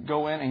to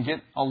go in and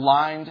get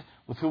aligned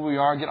with who we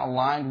are, get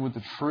aligned with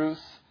the truth,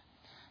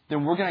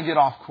 then we're going to get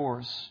off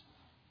course.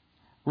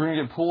 We're going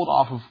to get pulled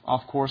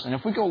off course. And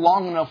if we go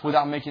long enough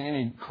without making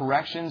any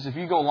corrections, if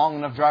you go long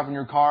enough driving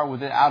your car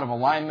with it out of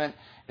alignment,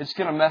 it's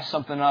going to mess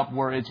something up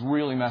where it's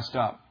really messed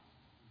up.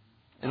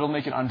 It'll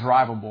make it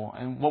undrivable.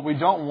 And what we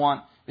don't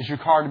want is your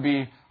car to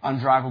be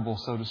undrivable,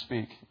 so to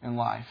speak, in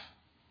life.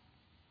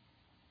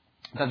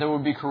 That there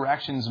would be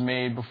corrections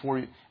made before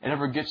it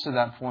ever gets to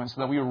that point,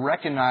 so that we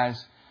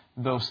recognize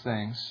those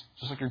things.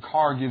 Just like your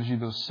car gives you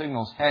those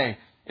signals. Hey,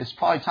 it's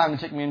probably time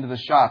to take me into the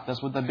shop.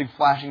 That's what that big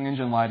flashing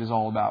engine light is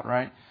all about,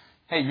 right?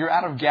 Hey, you're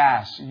out of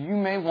gas. You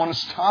may want to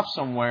stop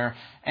somewhere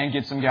and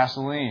get some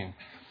gasoline.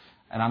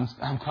 And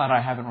I'm glad I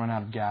haven't run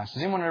out of gas.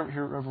 Has anyone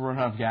ever run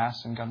out of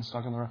gas and gotten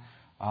stuck on the road?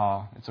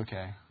 Oh, it's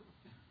okay.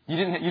 You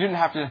didn't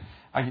have to.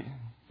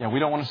 We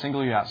don't want to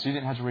single you out, so you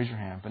didn't have to raise your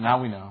hand. But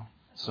now we know.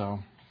 So,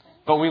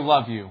 but we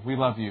love you. We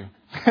love you.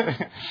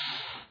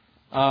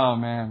 Oh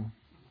man.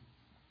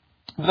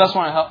 But that's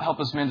what I help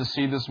us men to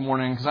see this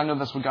morning, because I know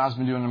that's what God's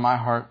been doing in my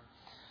heart.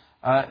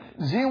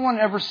 Does anyone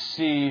ever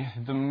see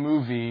the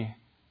movie?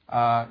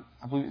 I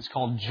believe it's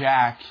called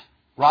Jack.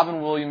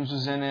 Robin Williams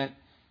was in it.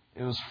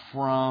 It was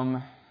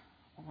from,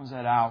 when was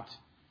that out?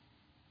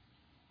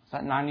 Is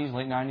that 90s,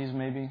 late 90s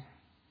maybe?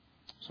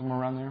 Somewhere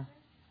around there?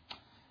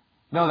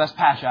 No, that's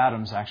Patch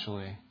Adams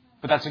actually.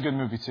 But that's a good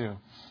movie too.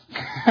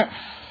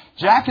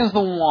 Jack is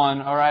the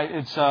one, all right?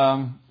 It's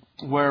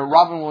where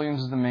Robin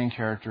Williams is the main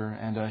character,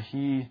 and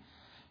he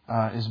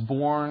is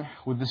born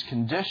with this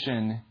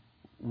condition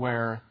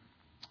where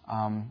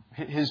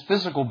his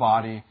physical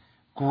body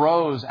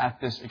grows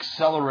at this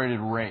accelerated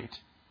rate.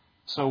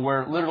 So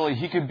where literally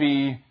he could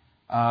be,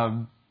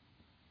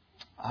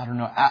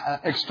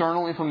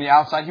 externally from the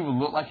outside, he would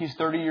look like he's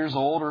 30 years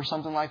old or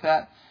something like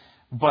that.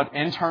 But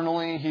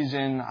internally, he's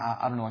in,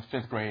 like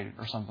 5th grade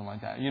or something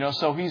like that.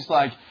 So he's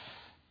like,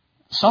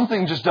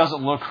 something just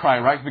doesn't look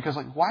right? Because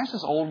why is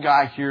this old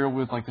guy here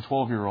with like the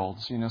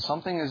 12-year-olds?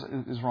 Something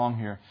is wrong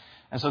here.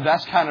 And so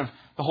that's kind of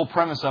the whole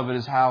premise of it,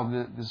 is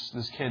how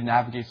this kid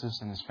navigates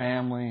this in his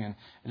family and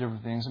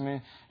different things. I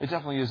mean, it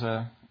definitely is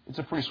it's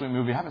a pretty sweet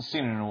movie. I haven't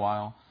seen it in a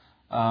while.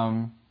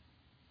 But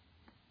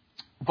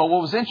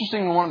what was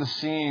interesting in one of the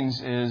scenes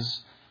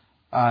is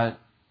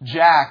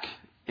Jack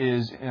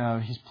is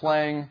he's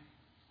playing.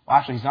 Well,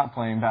 actually, he's not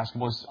playing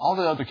basketball. All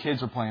the other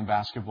kids are playing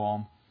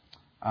basketball.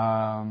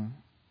 And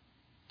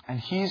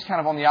he's kind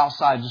of on the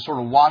outside, just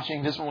sort of watching.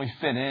 He doesn't really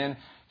fit in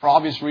for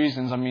obvious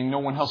reasons. I mean, no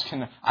one else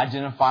can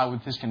identify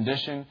with his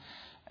condition.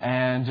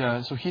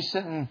 And so he's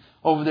sitting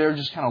over there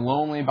just kind of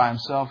lonely by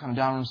himself, kind of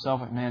down on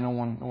himself, like, man, no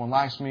one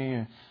likes me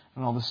and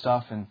all this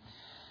stuff.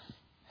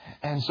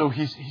 And so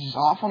he's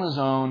off on his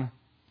own.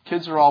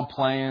 Kids are all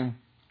playing.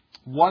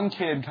 One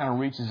kid kind of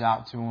reaches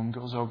out to him,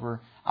 goes over.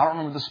 I don't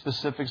remember the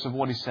specifics of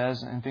what he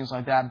says and things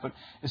like that, but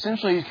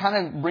essentially he's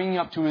kind of bringing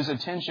up to his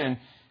attention,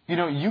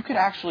 you could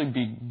actually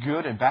be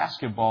good at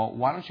basketball.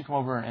 Why don't you come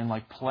over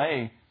and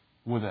play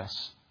with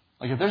us?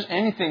 If there's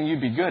anything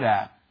you'd be good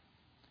at,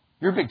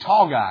 you're a big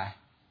tall guy.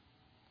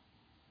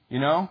 He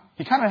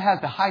kind of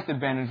has the height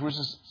advantage, which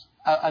is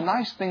a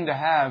nice thing to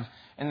have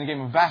in the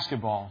game of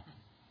basketball,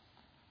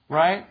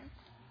 right?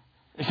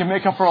 It can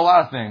make up for a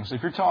lot of things.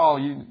 If you're tall,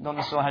 you don't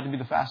necessarily have to be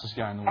the fastest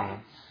guy in the world.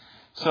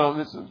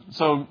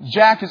 So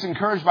Jack is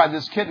encouraged by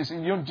this kid. He's,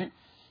 in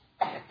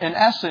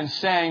essence,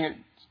 saying,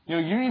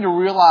 you need to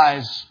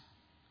realize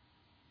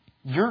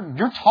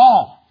you're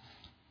tall.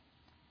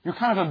 You're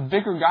kind of a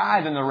bigger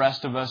guy than the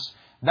rest of us.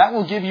 That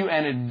will give you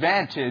an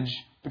advantage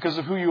because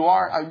of who you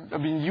are. I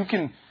mean, you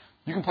can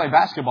play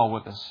basketball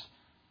with us.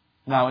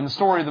 Now, in the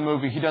story of the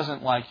movie, he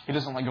doesn't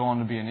go on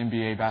to be an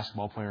NBA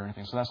basketball player or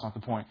anything, so that's not the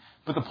point.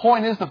 But the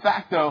point is the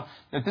fact, though,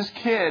 that this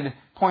kid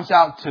points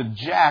out to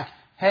Jack,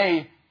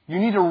 hey, you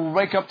need to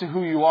wake up to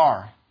who you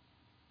are.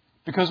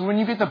 Because when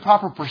you get the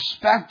proper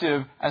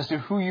perspective as to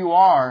who you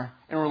are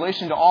in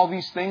relation to all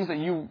these things that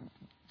you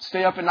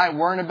stay up at night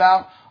worrying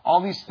about,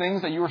 all these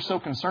things that you are so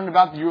concerned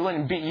about that you're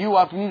letting beat you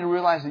up, you need to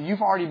realize that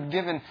you've already been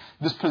given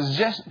this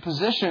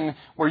position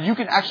where you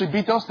can actually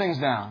beat those things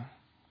down.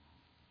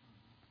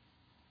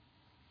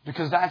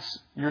 Because that's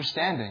your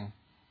standing.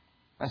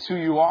 That's who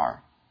you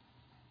are.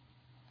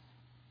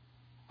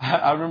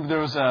 I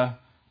remember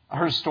I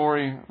heard a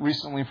story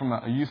recently from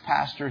a youth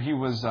pastor. He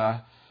was,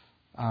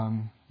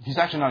 he's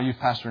actually not a youth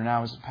pastor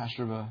now. He's a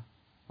pastor of a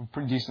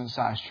pretty decent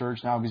sized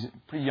church now. He's a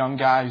pretty young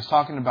guy. He's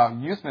talking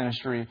about youth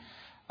ministry.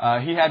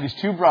 He had these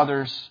two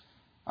brothers,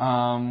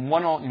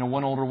 one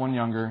older, one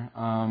younger.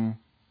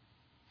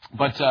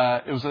 But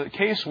it was a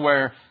case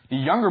where the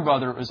younger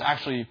brother was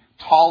actually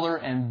taller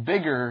and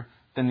bigger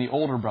than the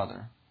older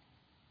brother.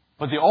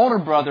 But the older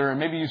brother,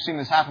 maybe you've seen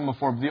this happen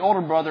before, but the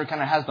older brother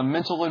kind of has the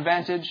mental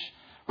advantage,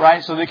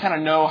 right? So they kind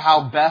of know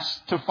how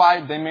best to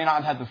fight. They may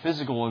not have the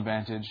physical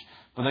advantage,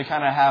 but they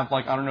kind of have,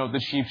 the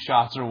cheap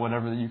shots or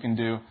whatever that you can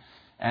do.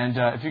 And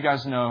if you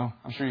guys know,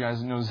 I'm sure you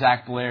guys know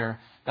Zach Blair.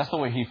 That's the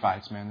way he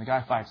fights, man. The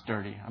guy fights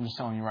dirty. I'm just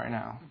telling you right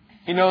now.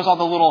 He knows all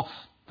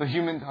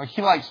you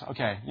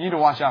need to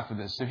watch out for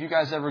this. If you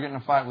guys ever get in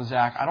a fight with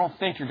Zach, I don't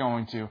think you're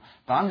going to,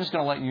 but I'm just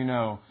going to let you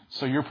know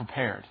so you're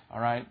prepared, all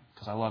right?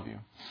 Because I love you.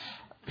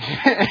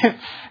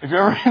 If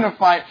you're ever in a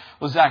fight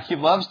with Zach, he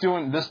loves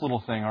doing this little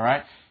thing, all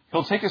right?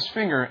 He'll take his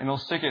finger and he'll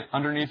stick it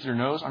underneath your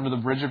nose, under the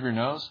bridge of your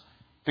nose,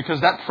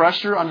 because that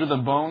pressure under the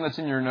bone that's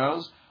in your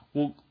nose,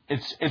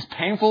 it's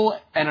painful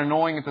and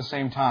annoying at the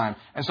same time.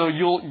 And so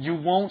you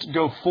won't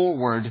go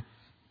forward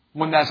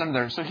when that's under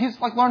there. So he's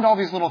learned all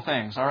these little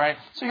things, all right?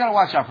 So you got to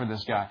watch out for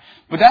this guy.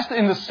 But that's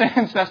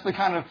that's the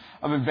kind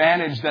of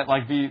advantage that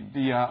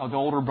the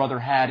older brother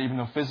had, even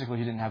though physically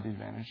he didn't have the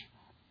advantage.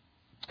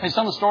 He's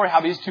telling the story how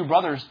these two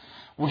brothers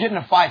would get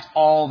into fights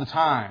all the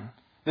time.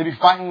 They'd be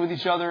fighting with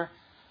each other,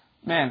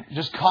 man,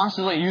 just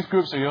constantly at youth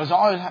groups. So he was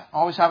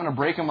always having to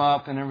break them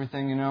up and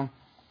everything,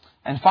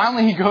 And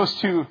finally he goes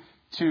to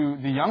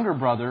the younger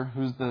brother,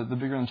 who's the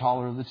bigger and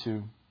taller of the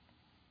two,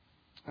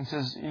 and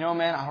says,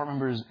 man, I don't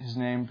remember his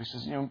name, but he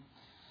says,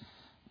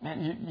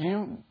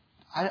 man,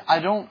 I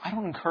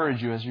don't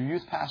encourage you as your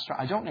youth pastor.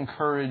 I don't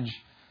encourage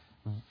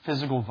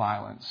physical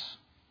violence.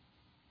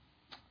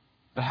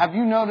 But have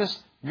you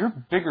noticed you're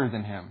bigger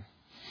than him?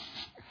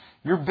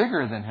 You're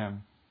bigger than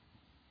him.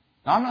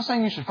 Now, I'm not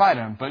saying you should fight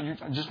him, but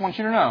I just want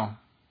you to know,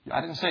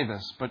 I didn't say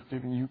this, but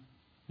you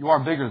are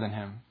bigger than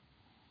him.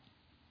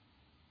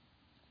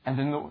 And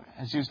then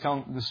as he was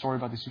telling the story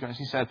about these two guys,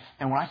 he said,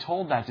 and when I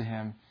told that to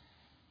him,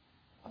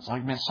 I was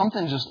like, man,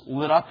 something just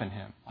lit up in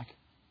him.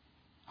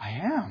 I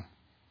am.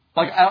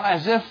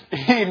 As if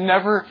he'd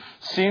never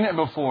seen it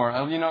before.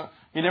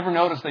 He never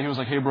noticed that he was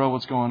like, hey, bro,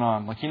 what's going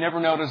on? He never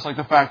noticed,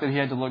 the fact that he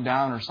had to look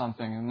down or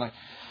something. And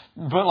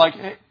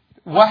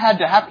what had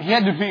to happen? He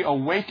had to be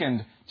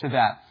awakened to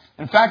that.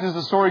 In fact, as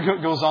the story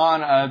goes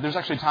on, there's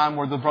actually a time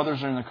where the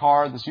brothers are in the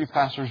car. This youth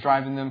pastor is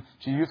driving them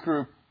to youth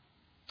group.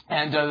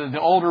 And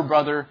the older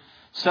brother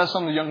says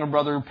something to the younger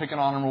brother, picking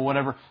on him or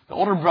whatever. The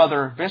older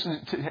brother basically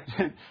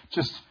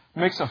just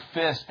makes a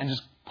fist and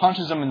just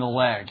punches him in the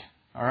leg.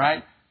 All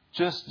right?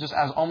 Just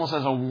almost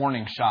as a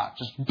warning shot.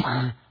 Just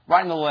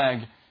right in the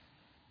leg.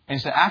 And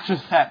he said after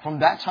that, from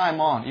that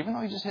time on, even though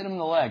he just hit him in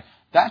the leg,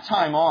 that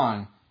time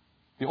on,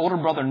 the older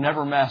brother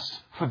never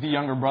messed with the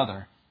younger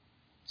brother.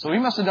 So he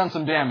must have done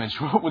some damage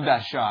with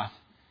that shot.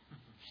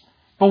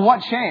 But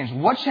what changed?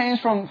 What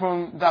changed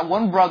from that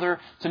one brother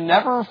to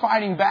never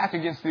fighting back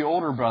against the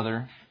older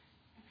brother?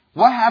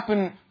 What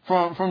happened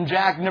from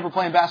Jack never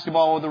playing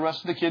basketball with the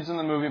rest of the kids in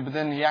the movie, but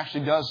then he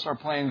actually does start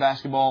playing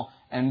basketball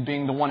and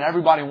being the one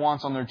everybody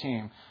wants on their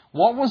team?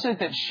 What was it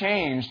that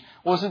changed?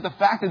 Was it the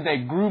fact that they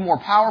grew more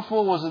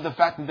powerful? Was it the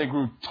fact that they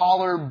grew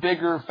taller,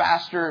 bigger,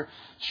 faster,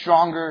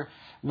 stronger?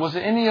 Was it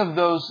any of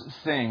those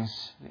things?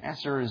 The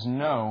answer is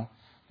no.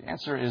 The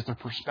answer is their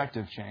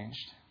perspective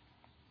changed.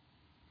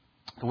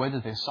 The way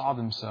that they saw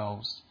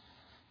themselves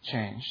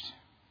changed.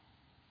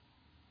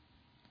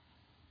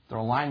 Their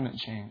alignment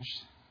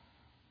changed.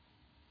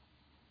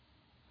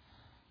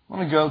 I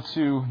want to go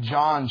to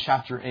John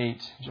chapter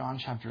 8. John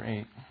chapter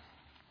 8.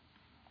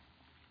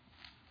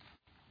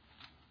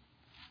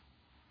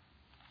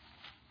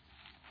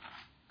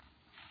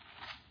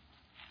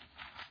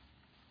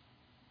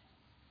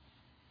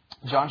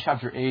 John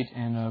chapter 8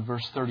 and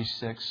verse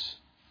 36.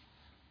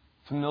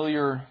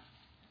 Familiar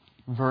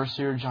verse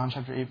here, John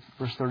chapter 8,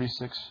 verse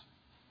 36.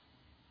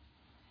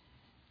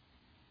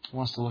 I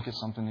want us to look at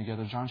something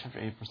together. John chapter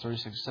 8, verse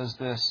 36 says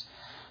this.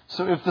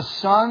 So if the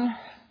Son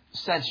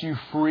sets you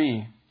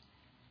free,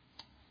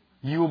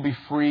 you will be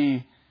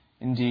free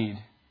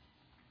indeed.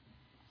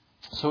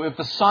 So if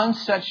the Son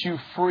sets you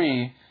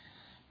free,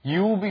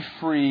 you will be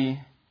free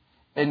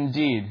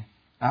indeed.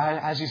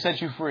 Has He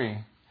set you free?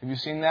 Have you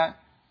seen that?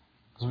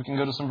 Because we can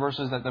go to some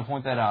verses that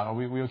point that out. Are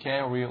we okay?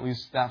 Are we at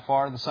least that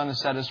far? The Son has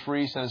set us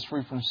free. He set us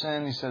free from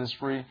sin. He set us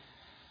free,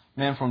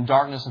 man, from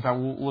darkness. In fact,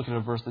 we'll look at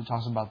a verse that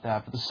talks about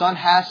that. But the Son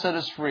has set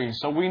us free.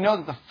 So we know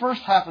that the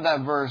first half of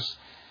that verse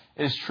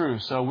is true.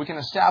 So we can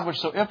establish,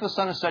 so if the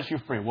Son has set you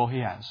free, well, He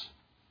has.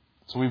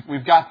 So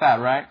we've got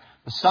that, right?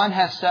 The Son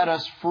has set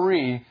us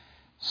free.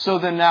 So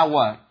then now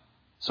what?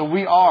 So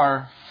we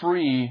are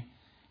free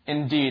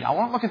indeed. I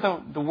want to look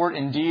at the word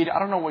indeed. I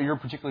don't know what your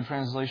particular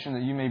translation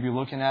that you may be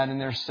looking at in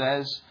there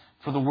says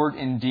for the word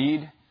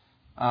indeed.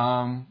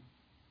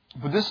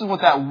 But this is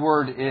what that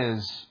word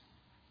is.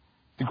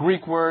 The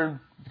Greek word,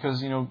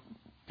 because,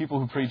 people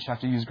who preach have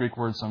to use Greek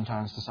words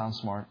sometimes to sound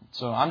smart.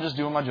 So I'm just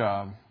doing my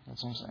job.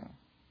 That's what I'm saying.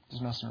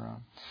 Just messing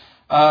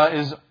around.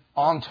 Is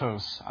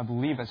ontos. I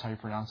believe that's how you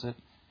pronounce it.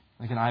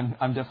 Again,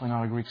 I'm definitely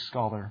not a Greek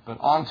scholar. But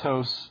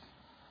ontos,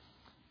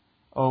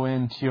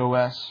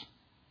 O-N-T-O-S,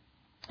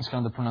 is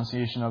kind of the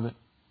pronunciation of it.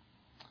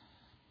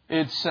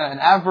 It's an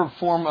adverb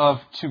form of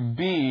to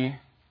be.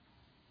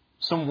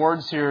 Some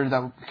words here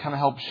that kind of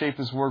help shape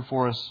this word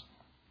for us.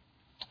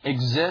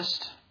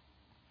 Exist,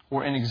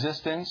 or in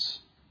existence.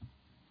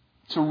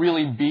 To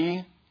really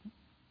be.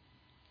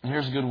 And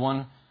here's a good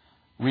one.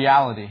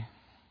 Reality.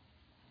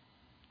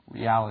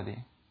 Reality.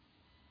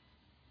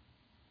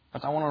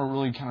 But I want to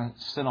really kind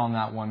of sit on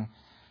that one.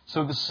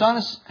 So the Son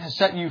has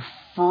set you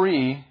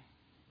free.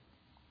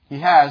 He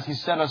has. He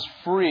set us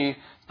free.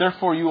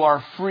 Therefore, you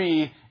are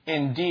free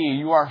indeed.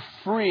 You are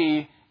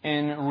free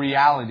in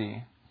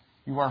reality.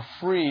 You are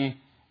free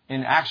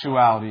in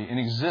actuality, in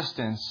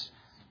existence.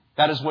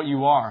 That is what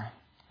you are.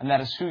 And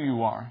that is who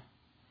you are.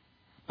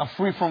 Now,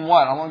 free from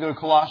what? I want to go to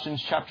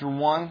Colossians chapter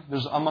 1.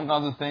 There's among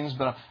other things,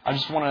 but I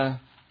just want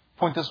to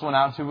point this one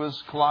out to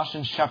us.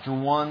 Colossians chapter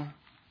 1.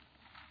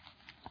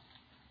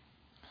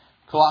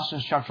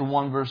 Colossians chapter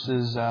 1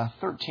 verses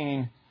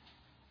 13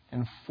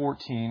 and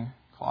 14.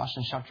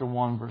 Colossians chapter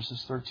 1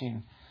 verses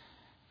 13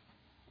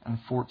 and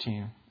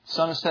 14. The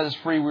Son has set us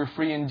free. We're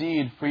free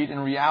indeed, freed in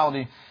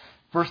reality.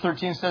 Verse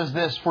 13 says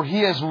this, for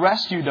He has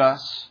rescued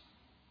us.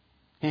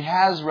 He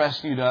has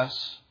rescued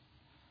us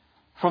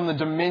from the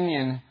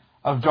dominion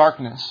of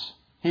darkness.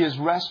 He has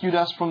rescued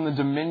us from the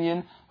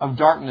dominion of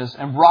darkness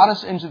and brought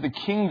us into the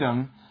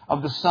kingdom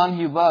of the Son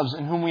He loves,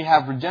 in whom we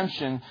have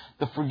redemption,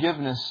 the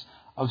forgiveness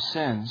of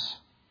sins.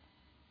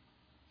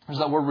 There's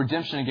that word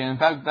redemption again. In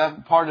fact,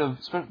 that part of,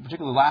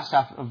 particularly the last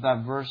half of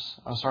that verse,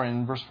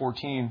 in verse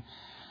 14,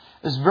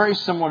 is very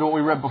similar to what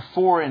we read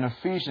before in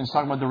Ephesians,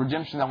 talking about the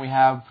redemption that we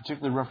have,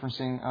 particularly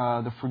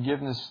referencing the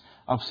forgiveness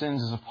of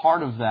sins as a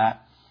part of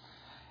that.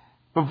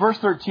 But verse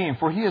 13,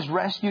 for He has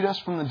rescued us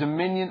from the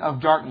dominion of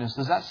darkness.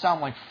 Does that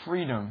sound like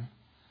freedom?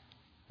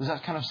 Does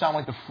that kind of sound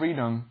like the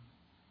freedom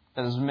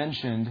that is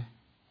mentioned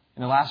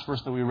in the last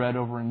verse that we read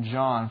over in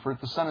John? For if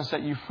the Son has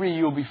set you free,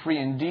 you will be free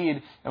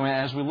indeed. And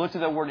as we looked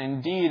at that word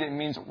indeed, it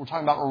means we're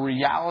talking about a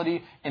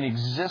reality in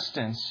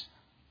existence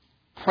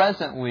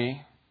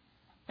presently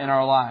in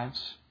our lives.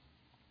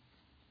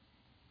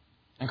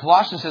 And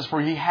Colossians says,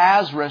 for He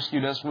has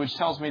rescued us, which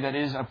tells me that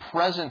it is a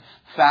present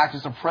fact,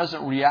 it's a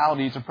present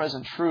reality, it's a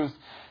present truth,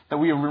 that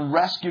we have been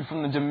rescued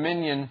from the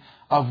dominion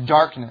of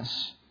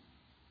darkness.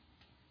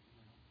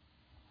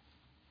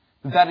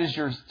 That is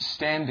your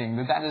standing,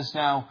 that is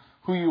now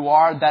who you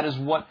are, that is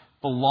what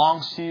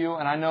belongs to you.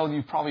 And I know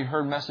you've probably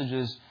heard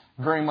messages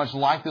very much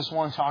like this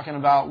one, talking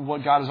about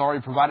what God has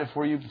already provided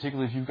for you,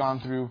 particularly if you've gone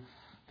through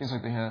things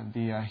like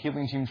the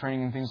healing team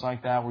training and things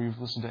like that, where you've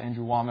listened to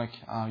Andrew Womack.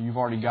 You've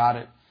already got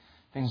it.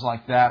 things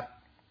like that.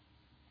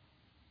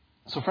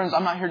 So friends,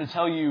 I'm not here to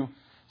tell you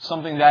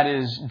something that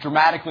is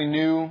dramatically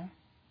new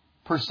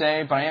per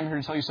se, but I am here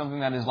to tell you something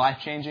that is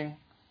life-changing.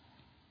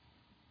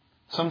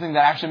 Something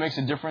that actually makes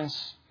a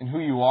difference in who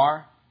you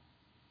are.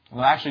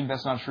 Well, actually,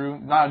 that's not true.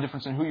 Not a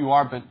difference in who you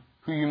are, but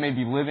who you may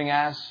be living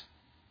as.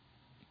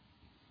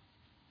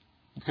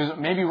 Because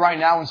maybe right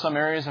now in some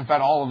areas, in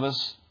fact, all of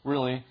us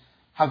really,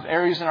 have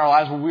areas in our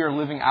lives where we are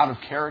living out of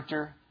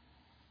character.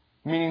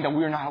 Meaning that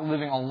we are not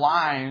living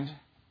aligned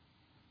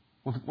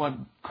with what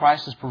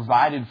Christ has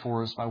provided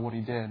for us by what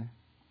He did.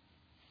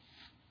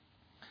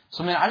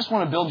 So, man, I just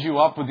want to build you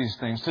up with these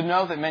things. To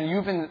know that, man,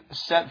 you've been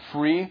set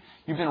free.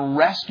 You've been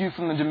rescued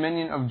from the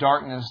dominion of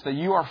darkness. That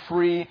you are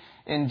free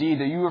indeed.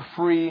 That you are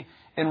free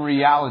in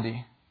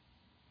reality.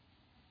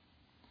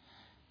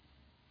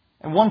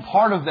 And one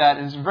part of that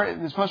is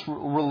it's much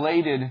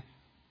related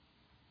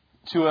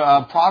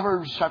to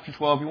Proverbs chapter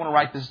 12. If you want to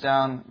write this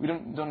down, we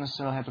don't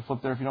necessarily have to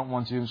flip there if you don't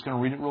want to. I'm just going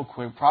to read it real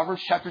quick.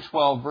 Proverbs chapter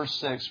 12, verse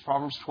 6.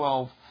 Proverbs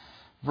 12,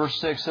 verse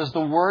 6 says,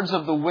 "The words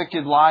of the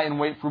wicked lie in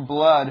wait for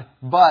blood,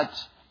 but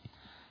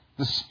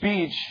the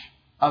speech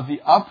of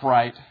the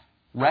upright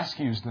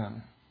rescues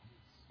them."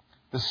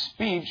 The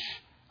speech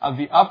of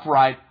the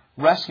upright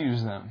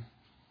rescues them.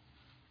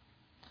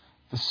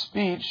 The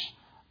speech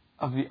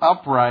of the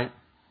upright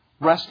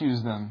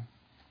rescues them.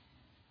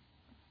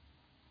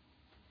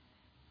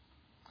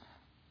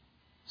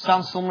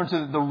 Sounds similar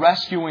to the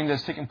rescuing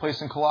that's taking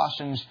place in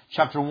Colossians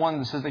chapter 1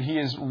 that says that He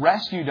has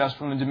rescued us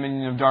from the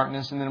dominion of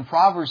darkness. And then in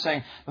Proverbs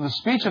saying that the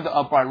speech of the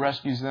upright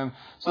rescues them.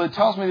 So it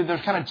tells me that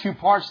there's kind of two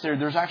parts there.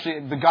 There's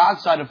actually the God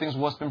side of things,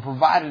 what's been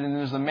provided, and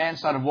there's the man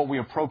side of what we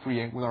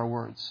appropriate with our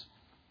words.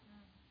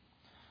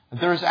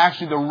 There's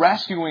actually the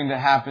rescuing that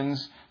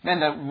happens. Man,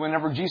 that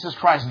whenever Jesus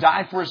Christ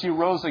died for us, He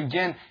rose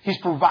again. He's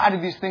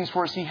provided these things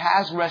for us. He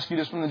has rescued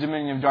us from the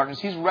dominion of darkness.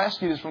 He's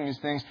rescued us from these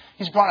things.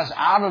 He's brought us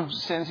out of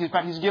sins.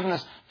 He's given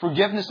us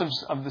forgiveness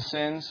of the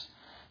sins.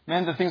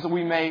 Man, the things that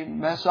we may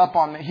mess up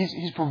on.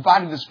 He's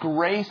provided this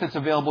grace that's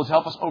available to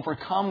help us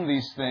overcome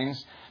these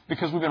things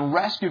because we've been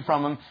rescued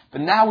from Him. But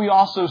now we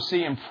also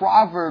see in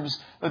Proverbs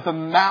that the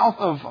mouth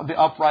of the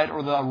upright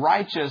or the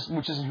righteous,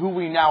 which is who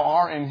we now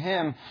are in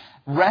Him,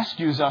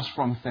 rescues us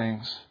from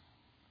things.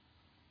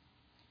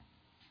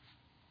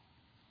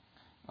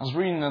 I was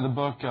reading the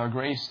book,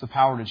 Grace, the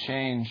Power to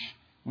Change,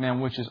 man,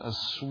 which is a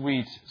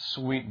sweet,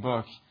 sweet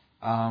book.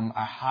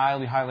 I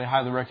highly, highly,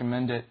 highly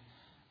recommend it.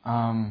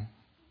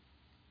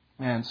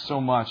 Man,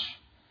 so much.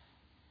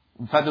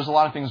 In fact, there's a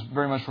lot of things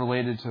very much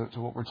related to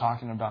what we're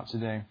talking about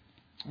today.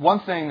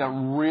 One thing that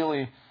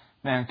really,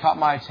 man, caught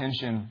my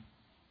attention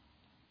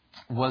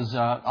was a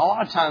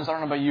lot of times, I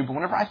don't know about you, but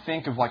whenever I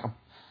think of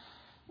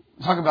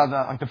talk about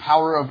that, like the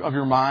power of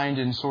your mind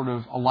and sort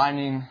of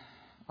aligning,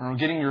 I don't know,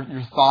 getting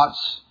your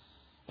thoughts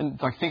and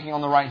like thinking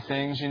on the right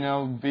things,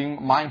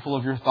 being mindful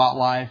of your thought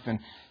life and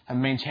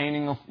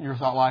maintaining your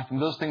thought life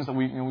and those things that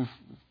we've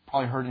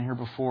probably heard in here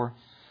before.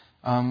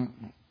 A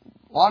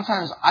lot of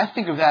times I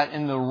think of that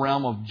in the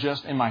realm of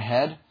just in my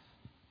head.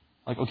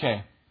 Like,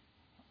 okay,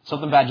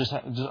 something bad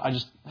I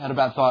just had a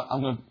bad thought.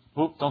 I'm going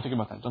to, don't think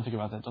about that. Don't think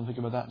about that. Don't think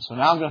about that. So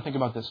now I'm going to think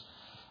about this.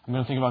 I'm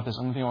going to think about this.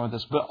 I'm going to think about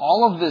this. But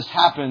all of this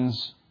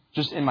happens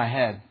just in my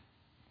head.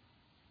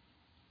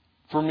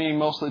 For me,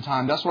 most of the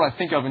time, that's what I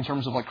think of in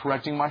terms of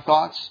correcting my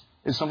thoughts,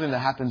 is something that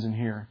happens in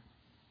here.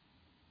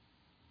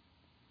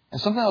 And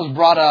something that was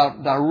brought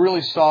out that I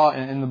really saw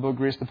in the book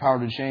Grace, the Power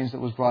to Change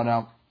that was brought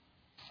out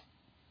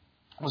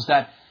was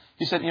that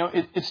he said,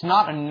 it's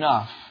not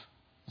enough.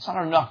 It's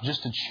not enough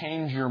just to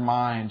change your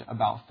mind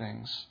about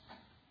things.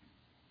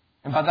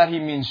 And by that he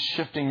means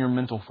shifting your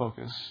mental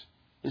focus.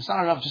 It's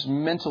not enough just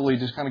mentally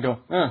just kind of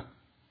go,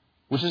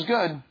 which is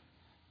good.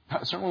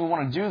 Certainly we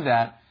want to do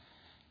that.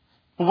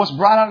 But what's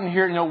brought out in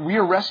here, we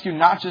are rescued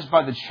not just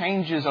by the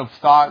changes of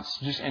thoughts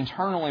just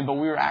internally, but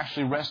we are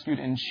actually rescued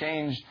and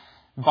changed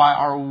by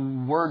our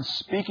words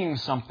speaking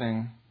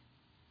something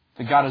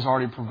that God has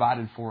already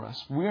provided for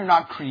us. We are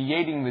not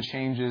creating the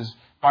changes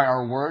by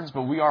our words,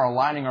 but we are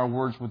aligning our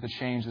words with the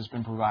change that's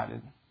been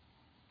provided.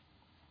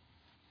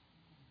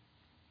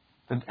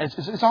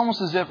 It's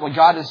almost as if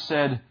God has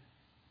said,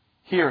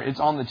 here, it's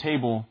on the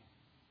table.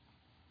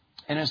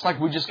 And it's like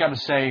we just got to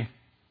say,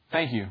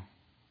 thank you.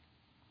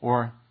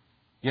 Or,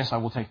 yes, I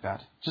will take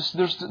that. Just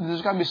there's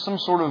got to be some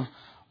sort of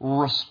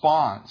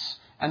response.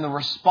 And the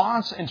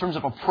response in terms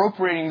of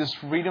appropriating this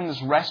freedom,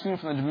 this rescuing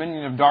from the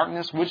dominion of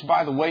darkness, which,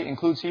 by the way,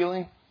 includes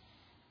healing,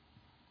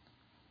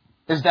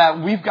 is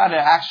that we've got to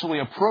actually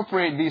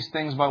appropriate these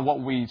things by what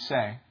we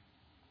say.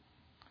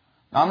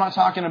 Now, I'm not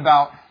talking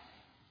about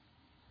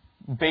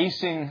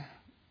basing.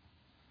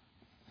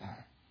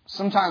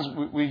 Sometimes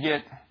we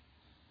get.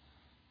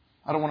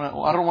 I don't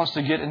want us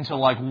to get into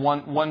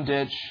one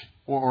ditch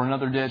or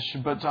another ditch,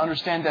 but to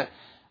understand that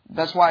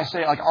that's why I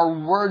say our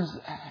words,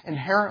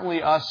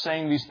 inherently us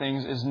saying these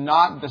things is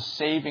not the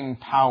saving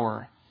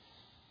power.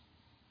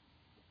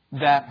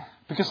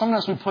 Because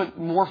sometimes we put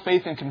more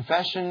faith in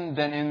confession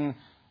than in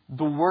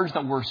the words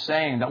that we're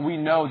saying, that we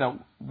know that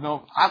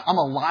I'm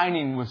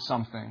aligning with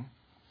something.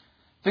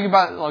 Think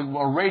about like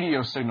a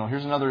radio signal.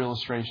 Here's another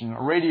illustration.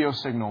 A radio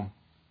signal.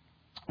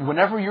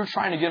 Whenever you're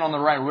trying to get on the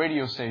right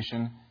radio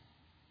station,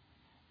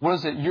 what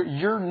is it?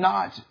 You're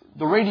not,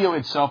 the radio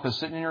itself is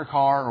sitting in your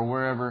car or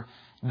wherever.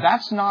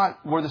 That's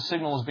not where the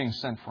signal is being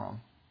sent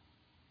from.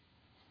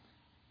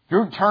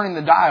 You're turning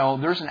the dial.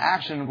 There's an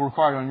action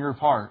required on your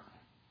part.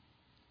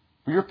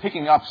 You're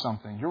picking up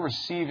something. You're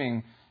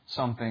receiving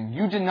something.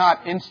 You did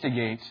not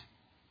instigate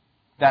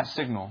that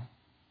signal.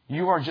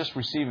 You are just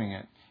receiving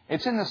it.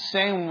 It's in the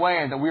same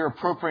way that we are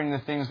appropriating the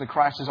things that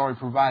Christ has already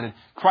provided.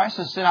 Christ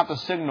has sent out the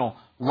signal,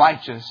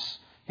 righteous.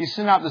 He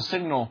sent out the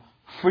signal,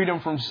 freedom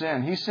from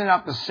sin. He sent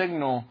out the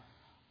signal,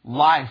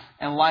 life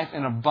and life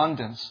in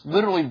abundance.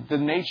 Literally the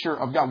nature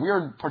of God. We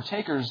are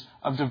partakers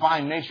of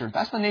divine nature.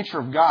 That's the nature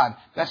of God.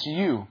 That's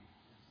you.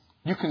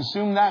 You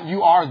consume that.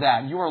 You are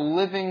that. You are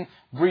living,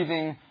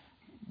 breathing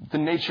the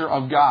nature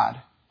of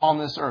God on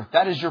this earth.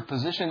 That is your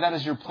position. That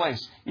is your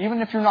place.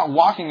 Even if you're not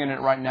walking in it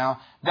right now,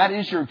 that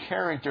is your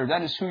character.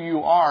 That is who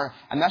you are.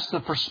 And that's the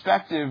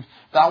perspective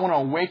that I want to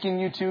awaken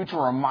you to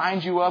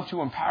remind you of,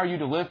 to empower you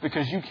to live,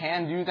 because you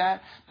can do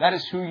that. That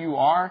is who you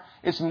are.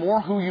 It's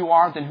more who you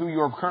are than who you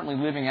are currently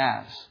living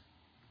as.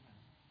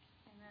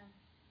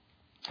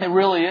 Amen. It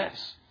really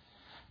is.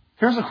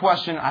 Here's a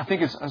question. I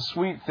think it's a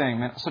sweet thing,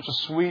 man. Such a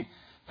sweet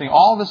thing.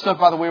 All this stuff,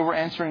 by the way, we're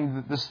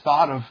answering this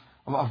thought of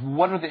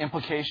what are the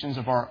implications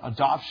of our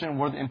adoption,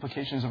 what are the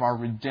implications of our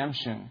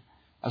redemption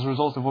as a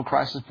result of what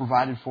Christ has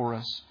provided for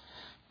us.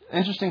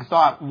 Interesting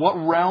thought. What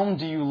realm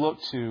do you look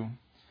to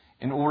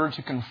in order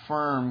to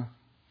confirm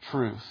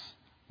truth?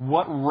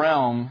 What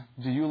realm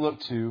do you look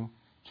to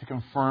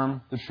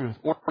confirm the truth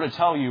or to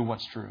tell you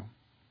what's true?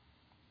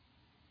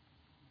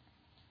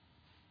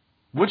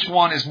 Which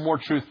one is more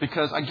truth?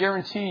 Because I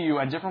guarantee you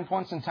at different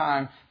points in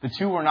time, the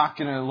two are not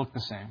going to look the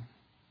same.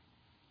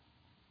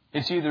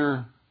 It's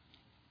either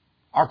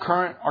our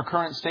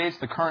current states,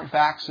 the current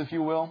facts, if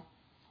you will,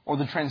 or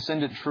the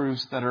transcendent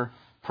truths that are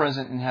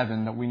present in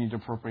heaven that we need to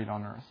appropriate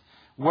on earth.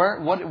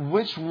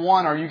 Which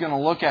one are you going to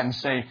look at and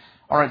say,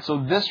 all right,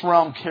 so this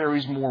realm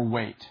carries more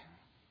weight?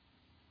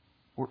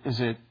 Or is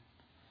it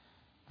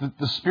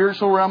the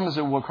spiritual realm? Is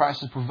it what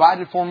Christ has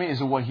provided for me?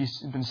 Is it what He's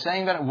been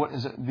saying that? What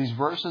is it? These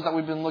verses that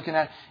we've been looking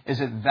at?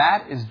 Is it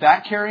that? Is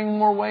that carrying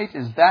more weight?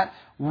 Is that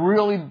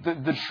really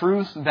the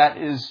truth that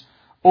is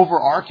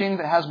overarching,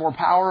 that has more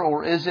power?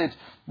 Or is it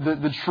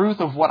the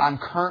truth of what I'm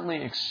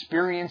currently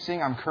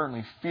experiencing? I'm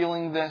currently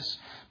feeling this.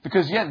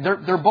 Because yet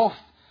they're both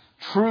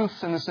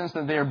truths in the sense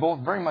that they are both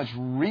very much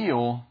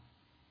real.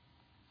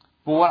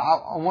 But what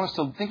I want us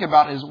to think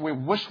about is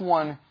which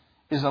one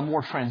is a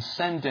more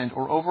transcendent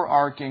or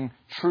overarching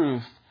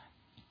truth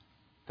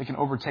that can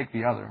overtake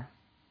the other.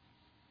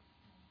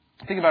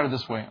 Think about it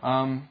this way.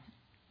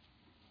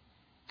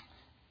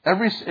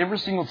 Every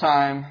single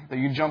time that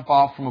you jump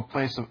off from a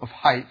place of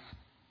height,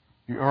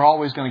 you're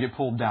always going to get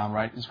pulled down,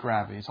 right? It's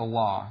gravity. It's a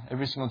law.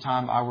 Every single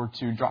time I were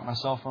to drop my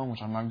cell phone,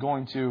 which I'm not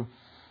going to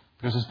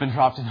because it's been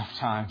dropped enough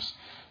times.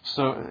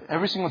 So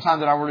every single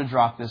time that I were to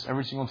drop this,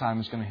 every single time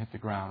it's going to hit the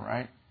ground,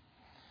 right?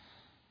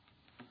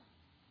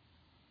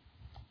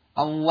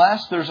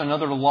 Unless there's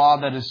another law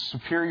that is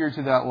superior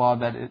to that law,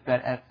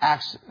 that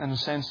acts, in a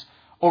sense,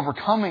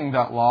 overcoming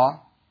that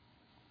law,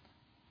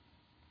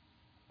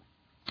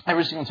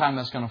 every single time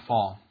that's going to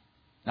fall.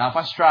 Now, if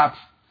I strap,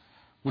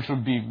 which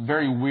would be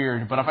very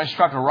weird, but if I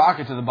strapped a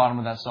rocket to the bottom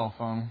of that cell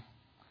phone,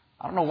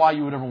 I don't know why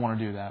you would ever want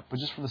to do that, but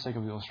just for the sake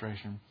of the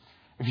illustration.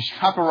 If you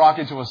strap a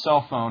rocket to a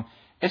cell phone,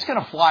 it's going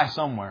to fly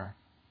somewhere.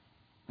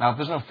 Now, if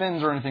there's no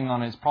fins or anything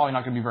on it, it's probably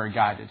not going to be very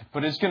guided.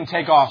 But it's going to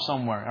take off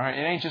somewhere. All right?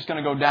 It ain't just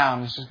going to go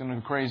down. It's just going to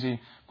go crazy,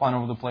 flying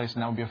over the place,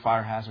 and that would be a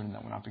fire hazard, and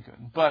that would not be good.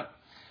 But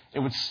it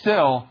would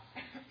still...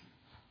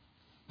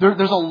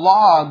 There's a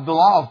law, the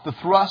law of the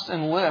thrust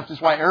and lift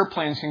is why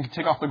airplanes can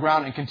take off the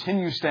ground and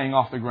continue staying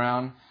off the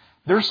ground.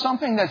 There's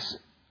something that's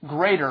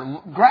greater.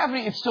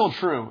 Gravity, it's still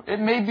true. It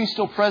may be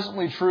still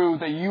presently true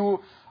that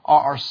you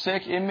are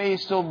sick. It may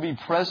still be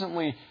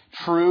presently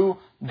true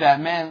that,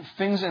 man,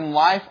 things in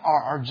life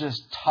are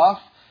just tough.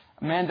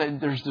 Man, that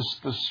there's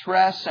the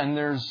stress and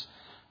there's,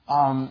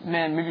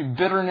 maybe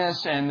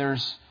bitterness and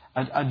there's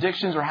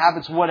addictions or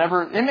habits,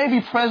 whatever. It may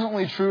be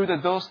presently true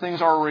that those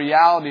things are a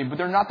reality, but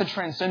they're not the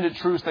transcendent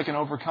truths that can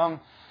overcome.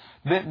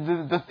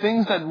 The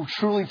things that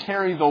truly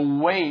carry the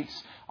weight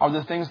are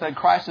the things that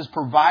Christ has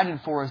provided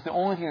for us. The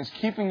only thing that's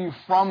keeping you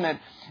from it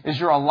is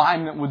your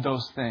alignment with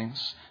those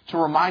things. To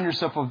remind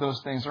yourself of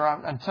those things. Or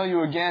I tell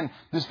you again,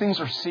 these things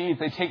are seeds.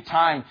 They take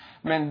time.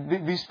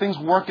 Man, these things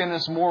work in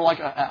us more like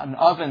an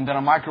oven than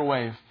a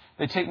microwave.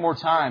 They take more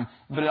time.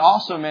 But it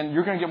also, man,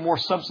 you're going to get more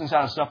substance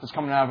out of stuff that's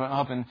coming out of an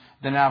oven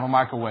than out of a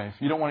microwave.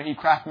 You don't want to eat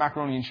Kraft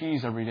macaroni and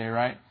cheese every day,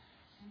 right?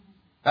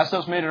 That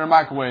stuff's made in a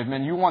microwave.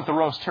 Man, you want the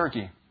roast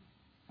turkey.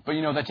 But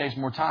you know that takes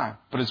more time.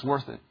 But it's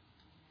worth it.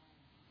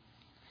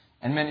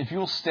 And man, if you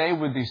will stay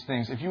with these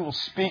things, if you will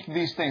speak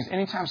these things,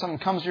 anytime something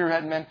comes to your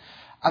head, man,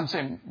 I'm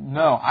saying,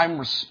 no, I'm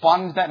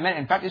responding to that. Man,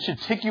 in fact, it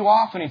should tick you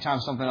off anytime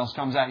something else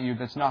comes at you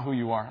that's not who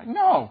you are. Like,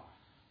 no.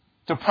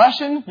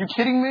 Depression? You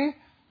kidding me?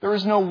 There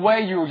is no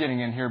way you were getting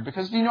in here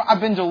because, I've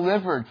been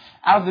delivered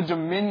out of the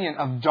dominion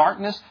of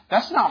darkness.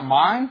 That's not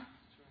mine.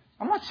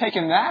 I'm not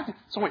taking that.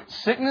 So wait,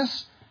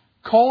 sickness,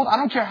 cold, I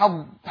don't care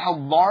how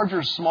large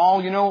or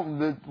small,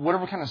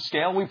 whatever kind of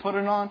scale we put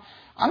it on.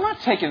 I'm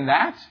not taking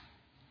that.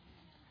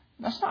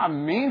 That's not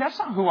me. That's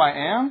not who I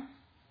am.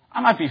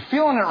 I might be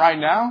feeling it right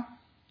now,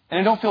 and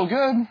it don't feel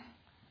good.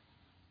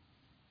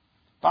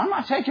 But I'm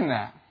not taking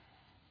that.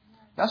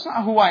 That's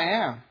not who I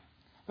am.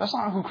 That's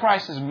not who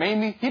Christ has made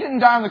me. He didn't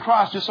die on the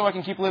cross just so I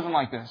can keep living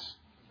like this.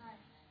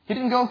 He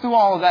didn't go through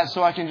all of that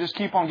so I can just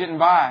keep on getting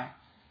by.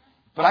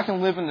 But I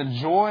can live in the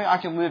joy. I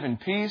can live in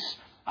peace.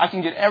 I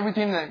can get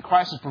everything that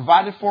Christ has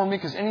provided for me,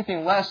 because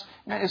anything less,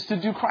 is to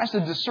do Christ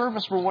a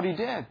disservice for what He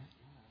did.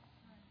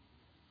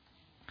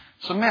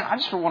 So, I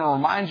just want to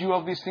remind you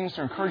of these things,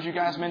 to encourage you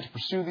guys, to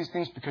pursue these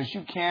things because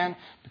you can,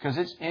 because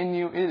it's in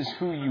you. It is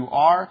who you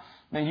are.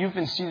 You've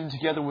been seated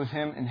together with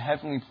Him in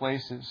heavenly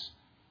places.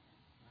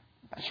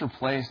 That's your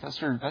place.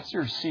 That's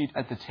your seat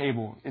at the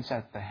table. It's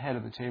at the head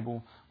of the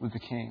table with the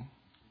King.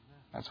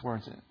 That's where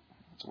it's at.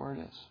 That's where it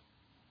is.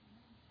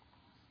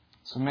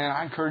 So,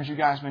 I encourage you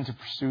guys, to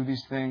pursue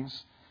these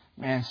things.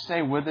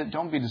 Stay with it.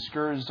 Don't be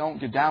discouraged. Don't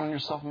get down on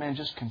yourself,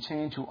 Just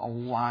continue to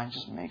align.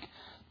 Just make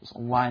those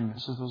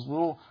alignments. So those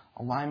little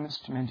alignments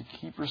to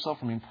keep yourself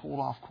from being pulled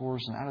off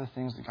course and out of the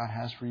things that God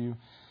has for you.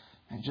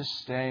 And just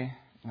stay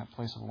in that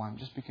place of alignment.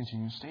 Just be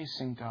continuing. Stay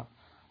synced up.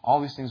 All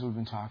these things we've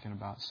been talking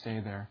about. Stay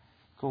there.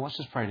 Cool. Let's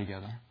just pray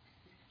together.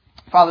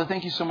 Father,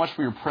 thank you so much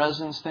for your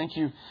presence. Thank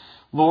you,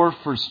 Lord,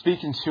 for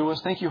speaking to us.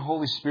 Thank you,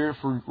 Holy Spirit,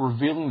 for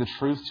revealing the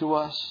truth to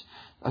us.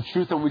 A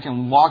truth that we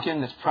can walk in,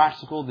 that's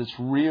practical, that's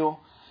real.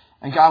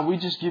 And God, we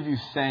just give you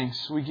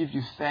thanks. We give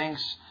you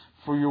thanks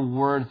for your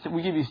word.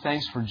 We give you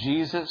thanks for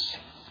Jesus.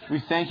 We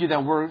thank you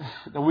that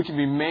we can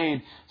be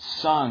made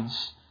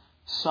sons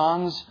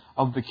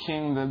of the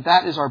King.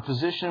 That is our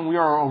position. We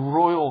are a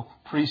royal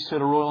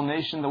priesthood, a royal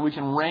nation, that we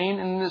can reign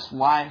in this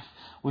life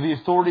with the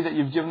authority that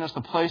you've given us, the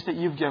place that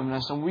you've given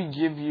us. And we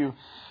give you,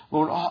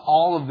 Lord,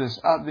 all of this,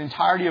 the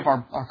entirety of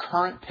our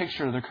current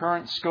picture, the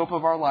current scope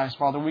of our lives,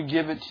 Father, we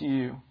give it to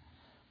you.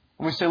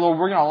 And we say, Lord,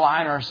 we're going to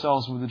align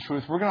ourselves with the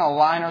truth. We're going to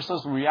align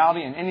ourselves with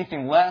reality, and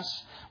anything less,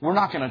 we're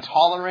not going to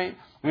tolerate.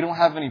 We don't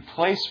have any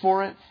place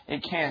for it.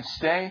 It can't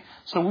stay.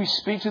 So we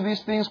speak to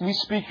these things. We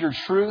speak your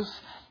truth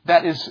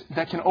that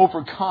can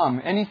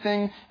overcome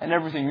anything and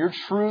everything. Your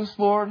truth,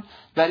 Lord,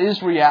 that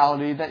is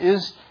reality. That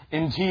is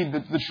indeed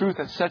the truth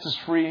that sets us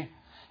free.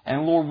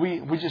 And Lord,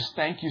 we just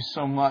thank you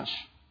so much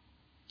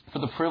for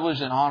the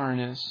privilege and honor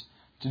it is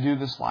to do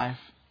this life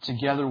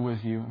together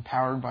with you,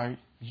 empowered by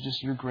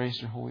just your grace,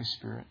 your Holy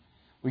Spirit.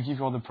 We give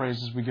you all the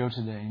praise as we go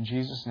today. In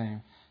Jesus'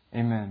 name,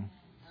 amen.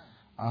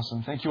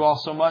 Awesome. Thank you all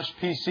so much.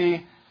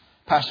 PC,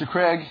 Pastor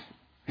Craig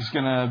is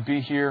going to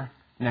be here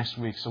next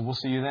week, so we'll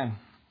see you then.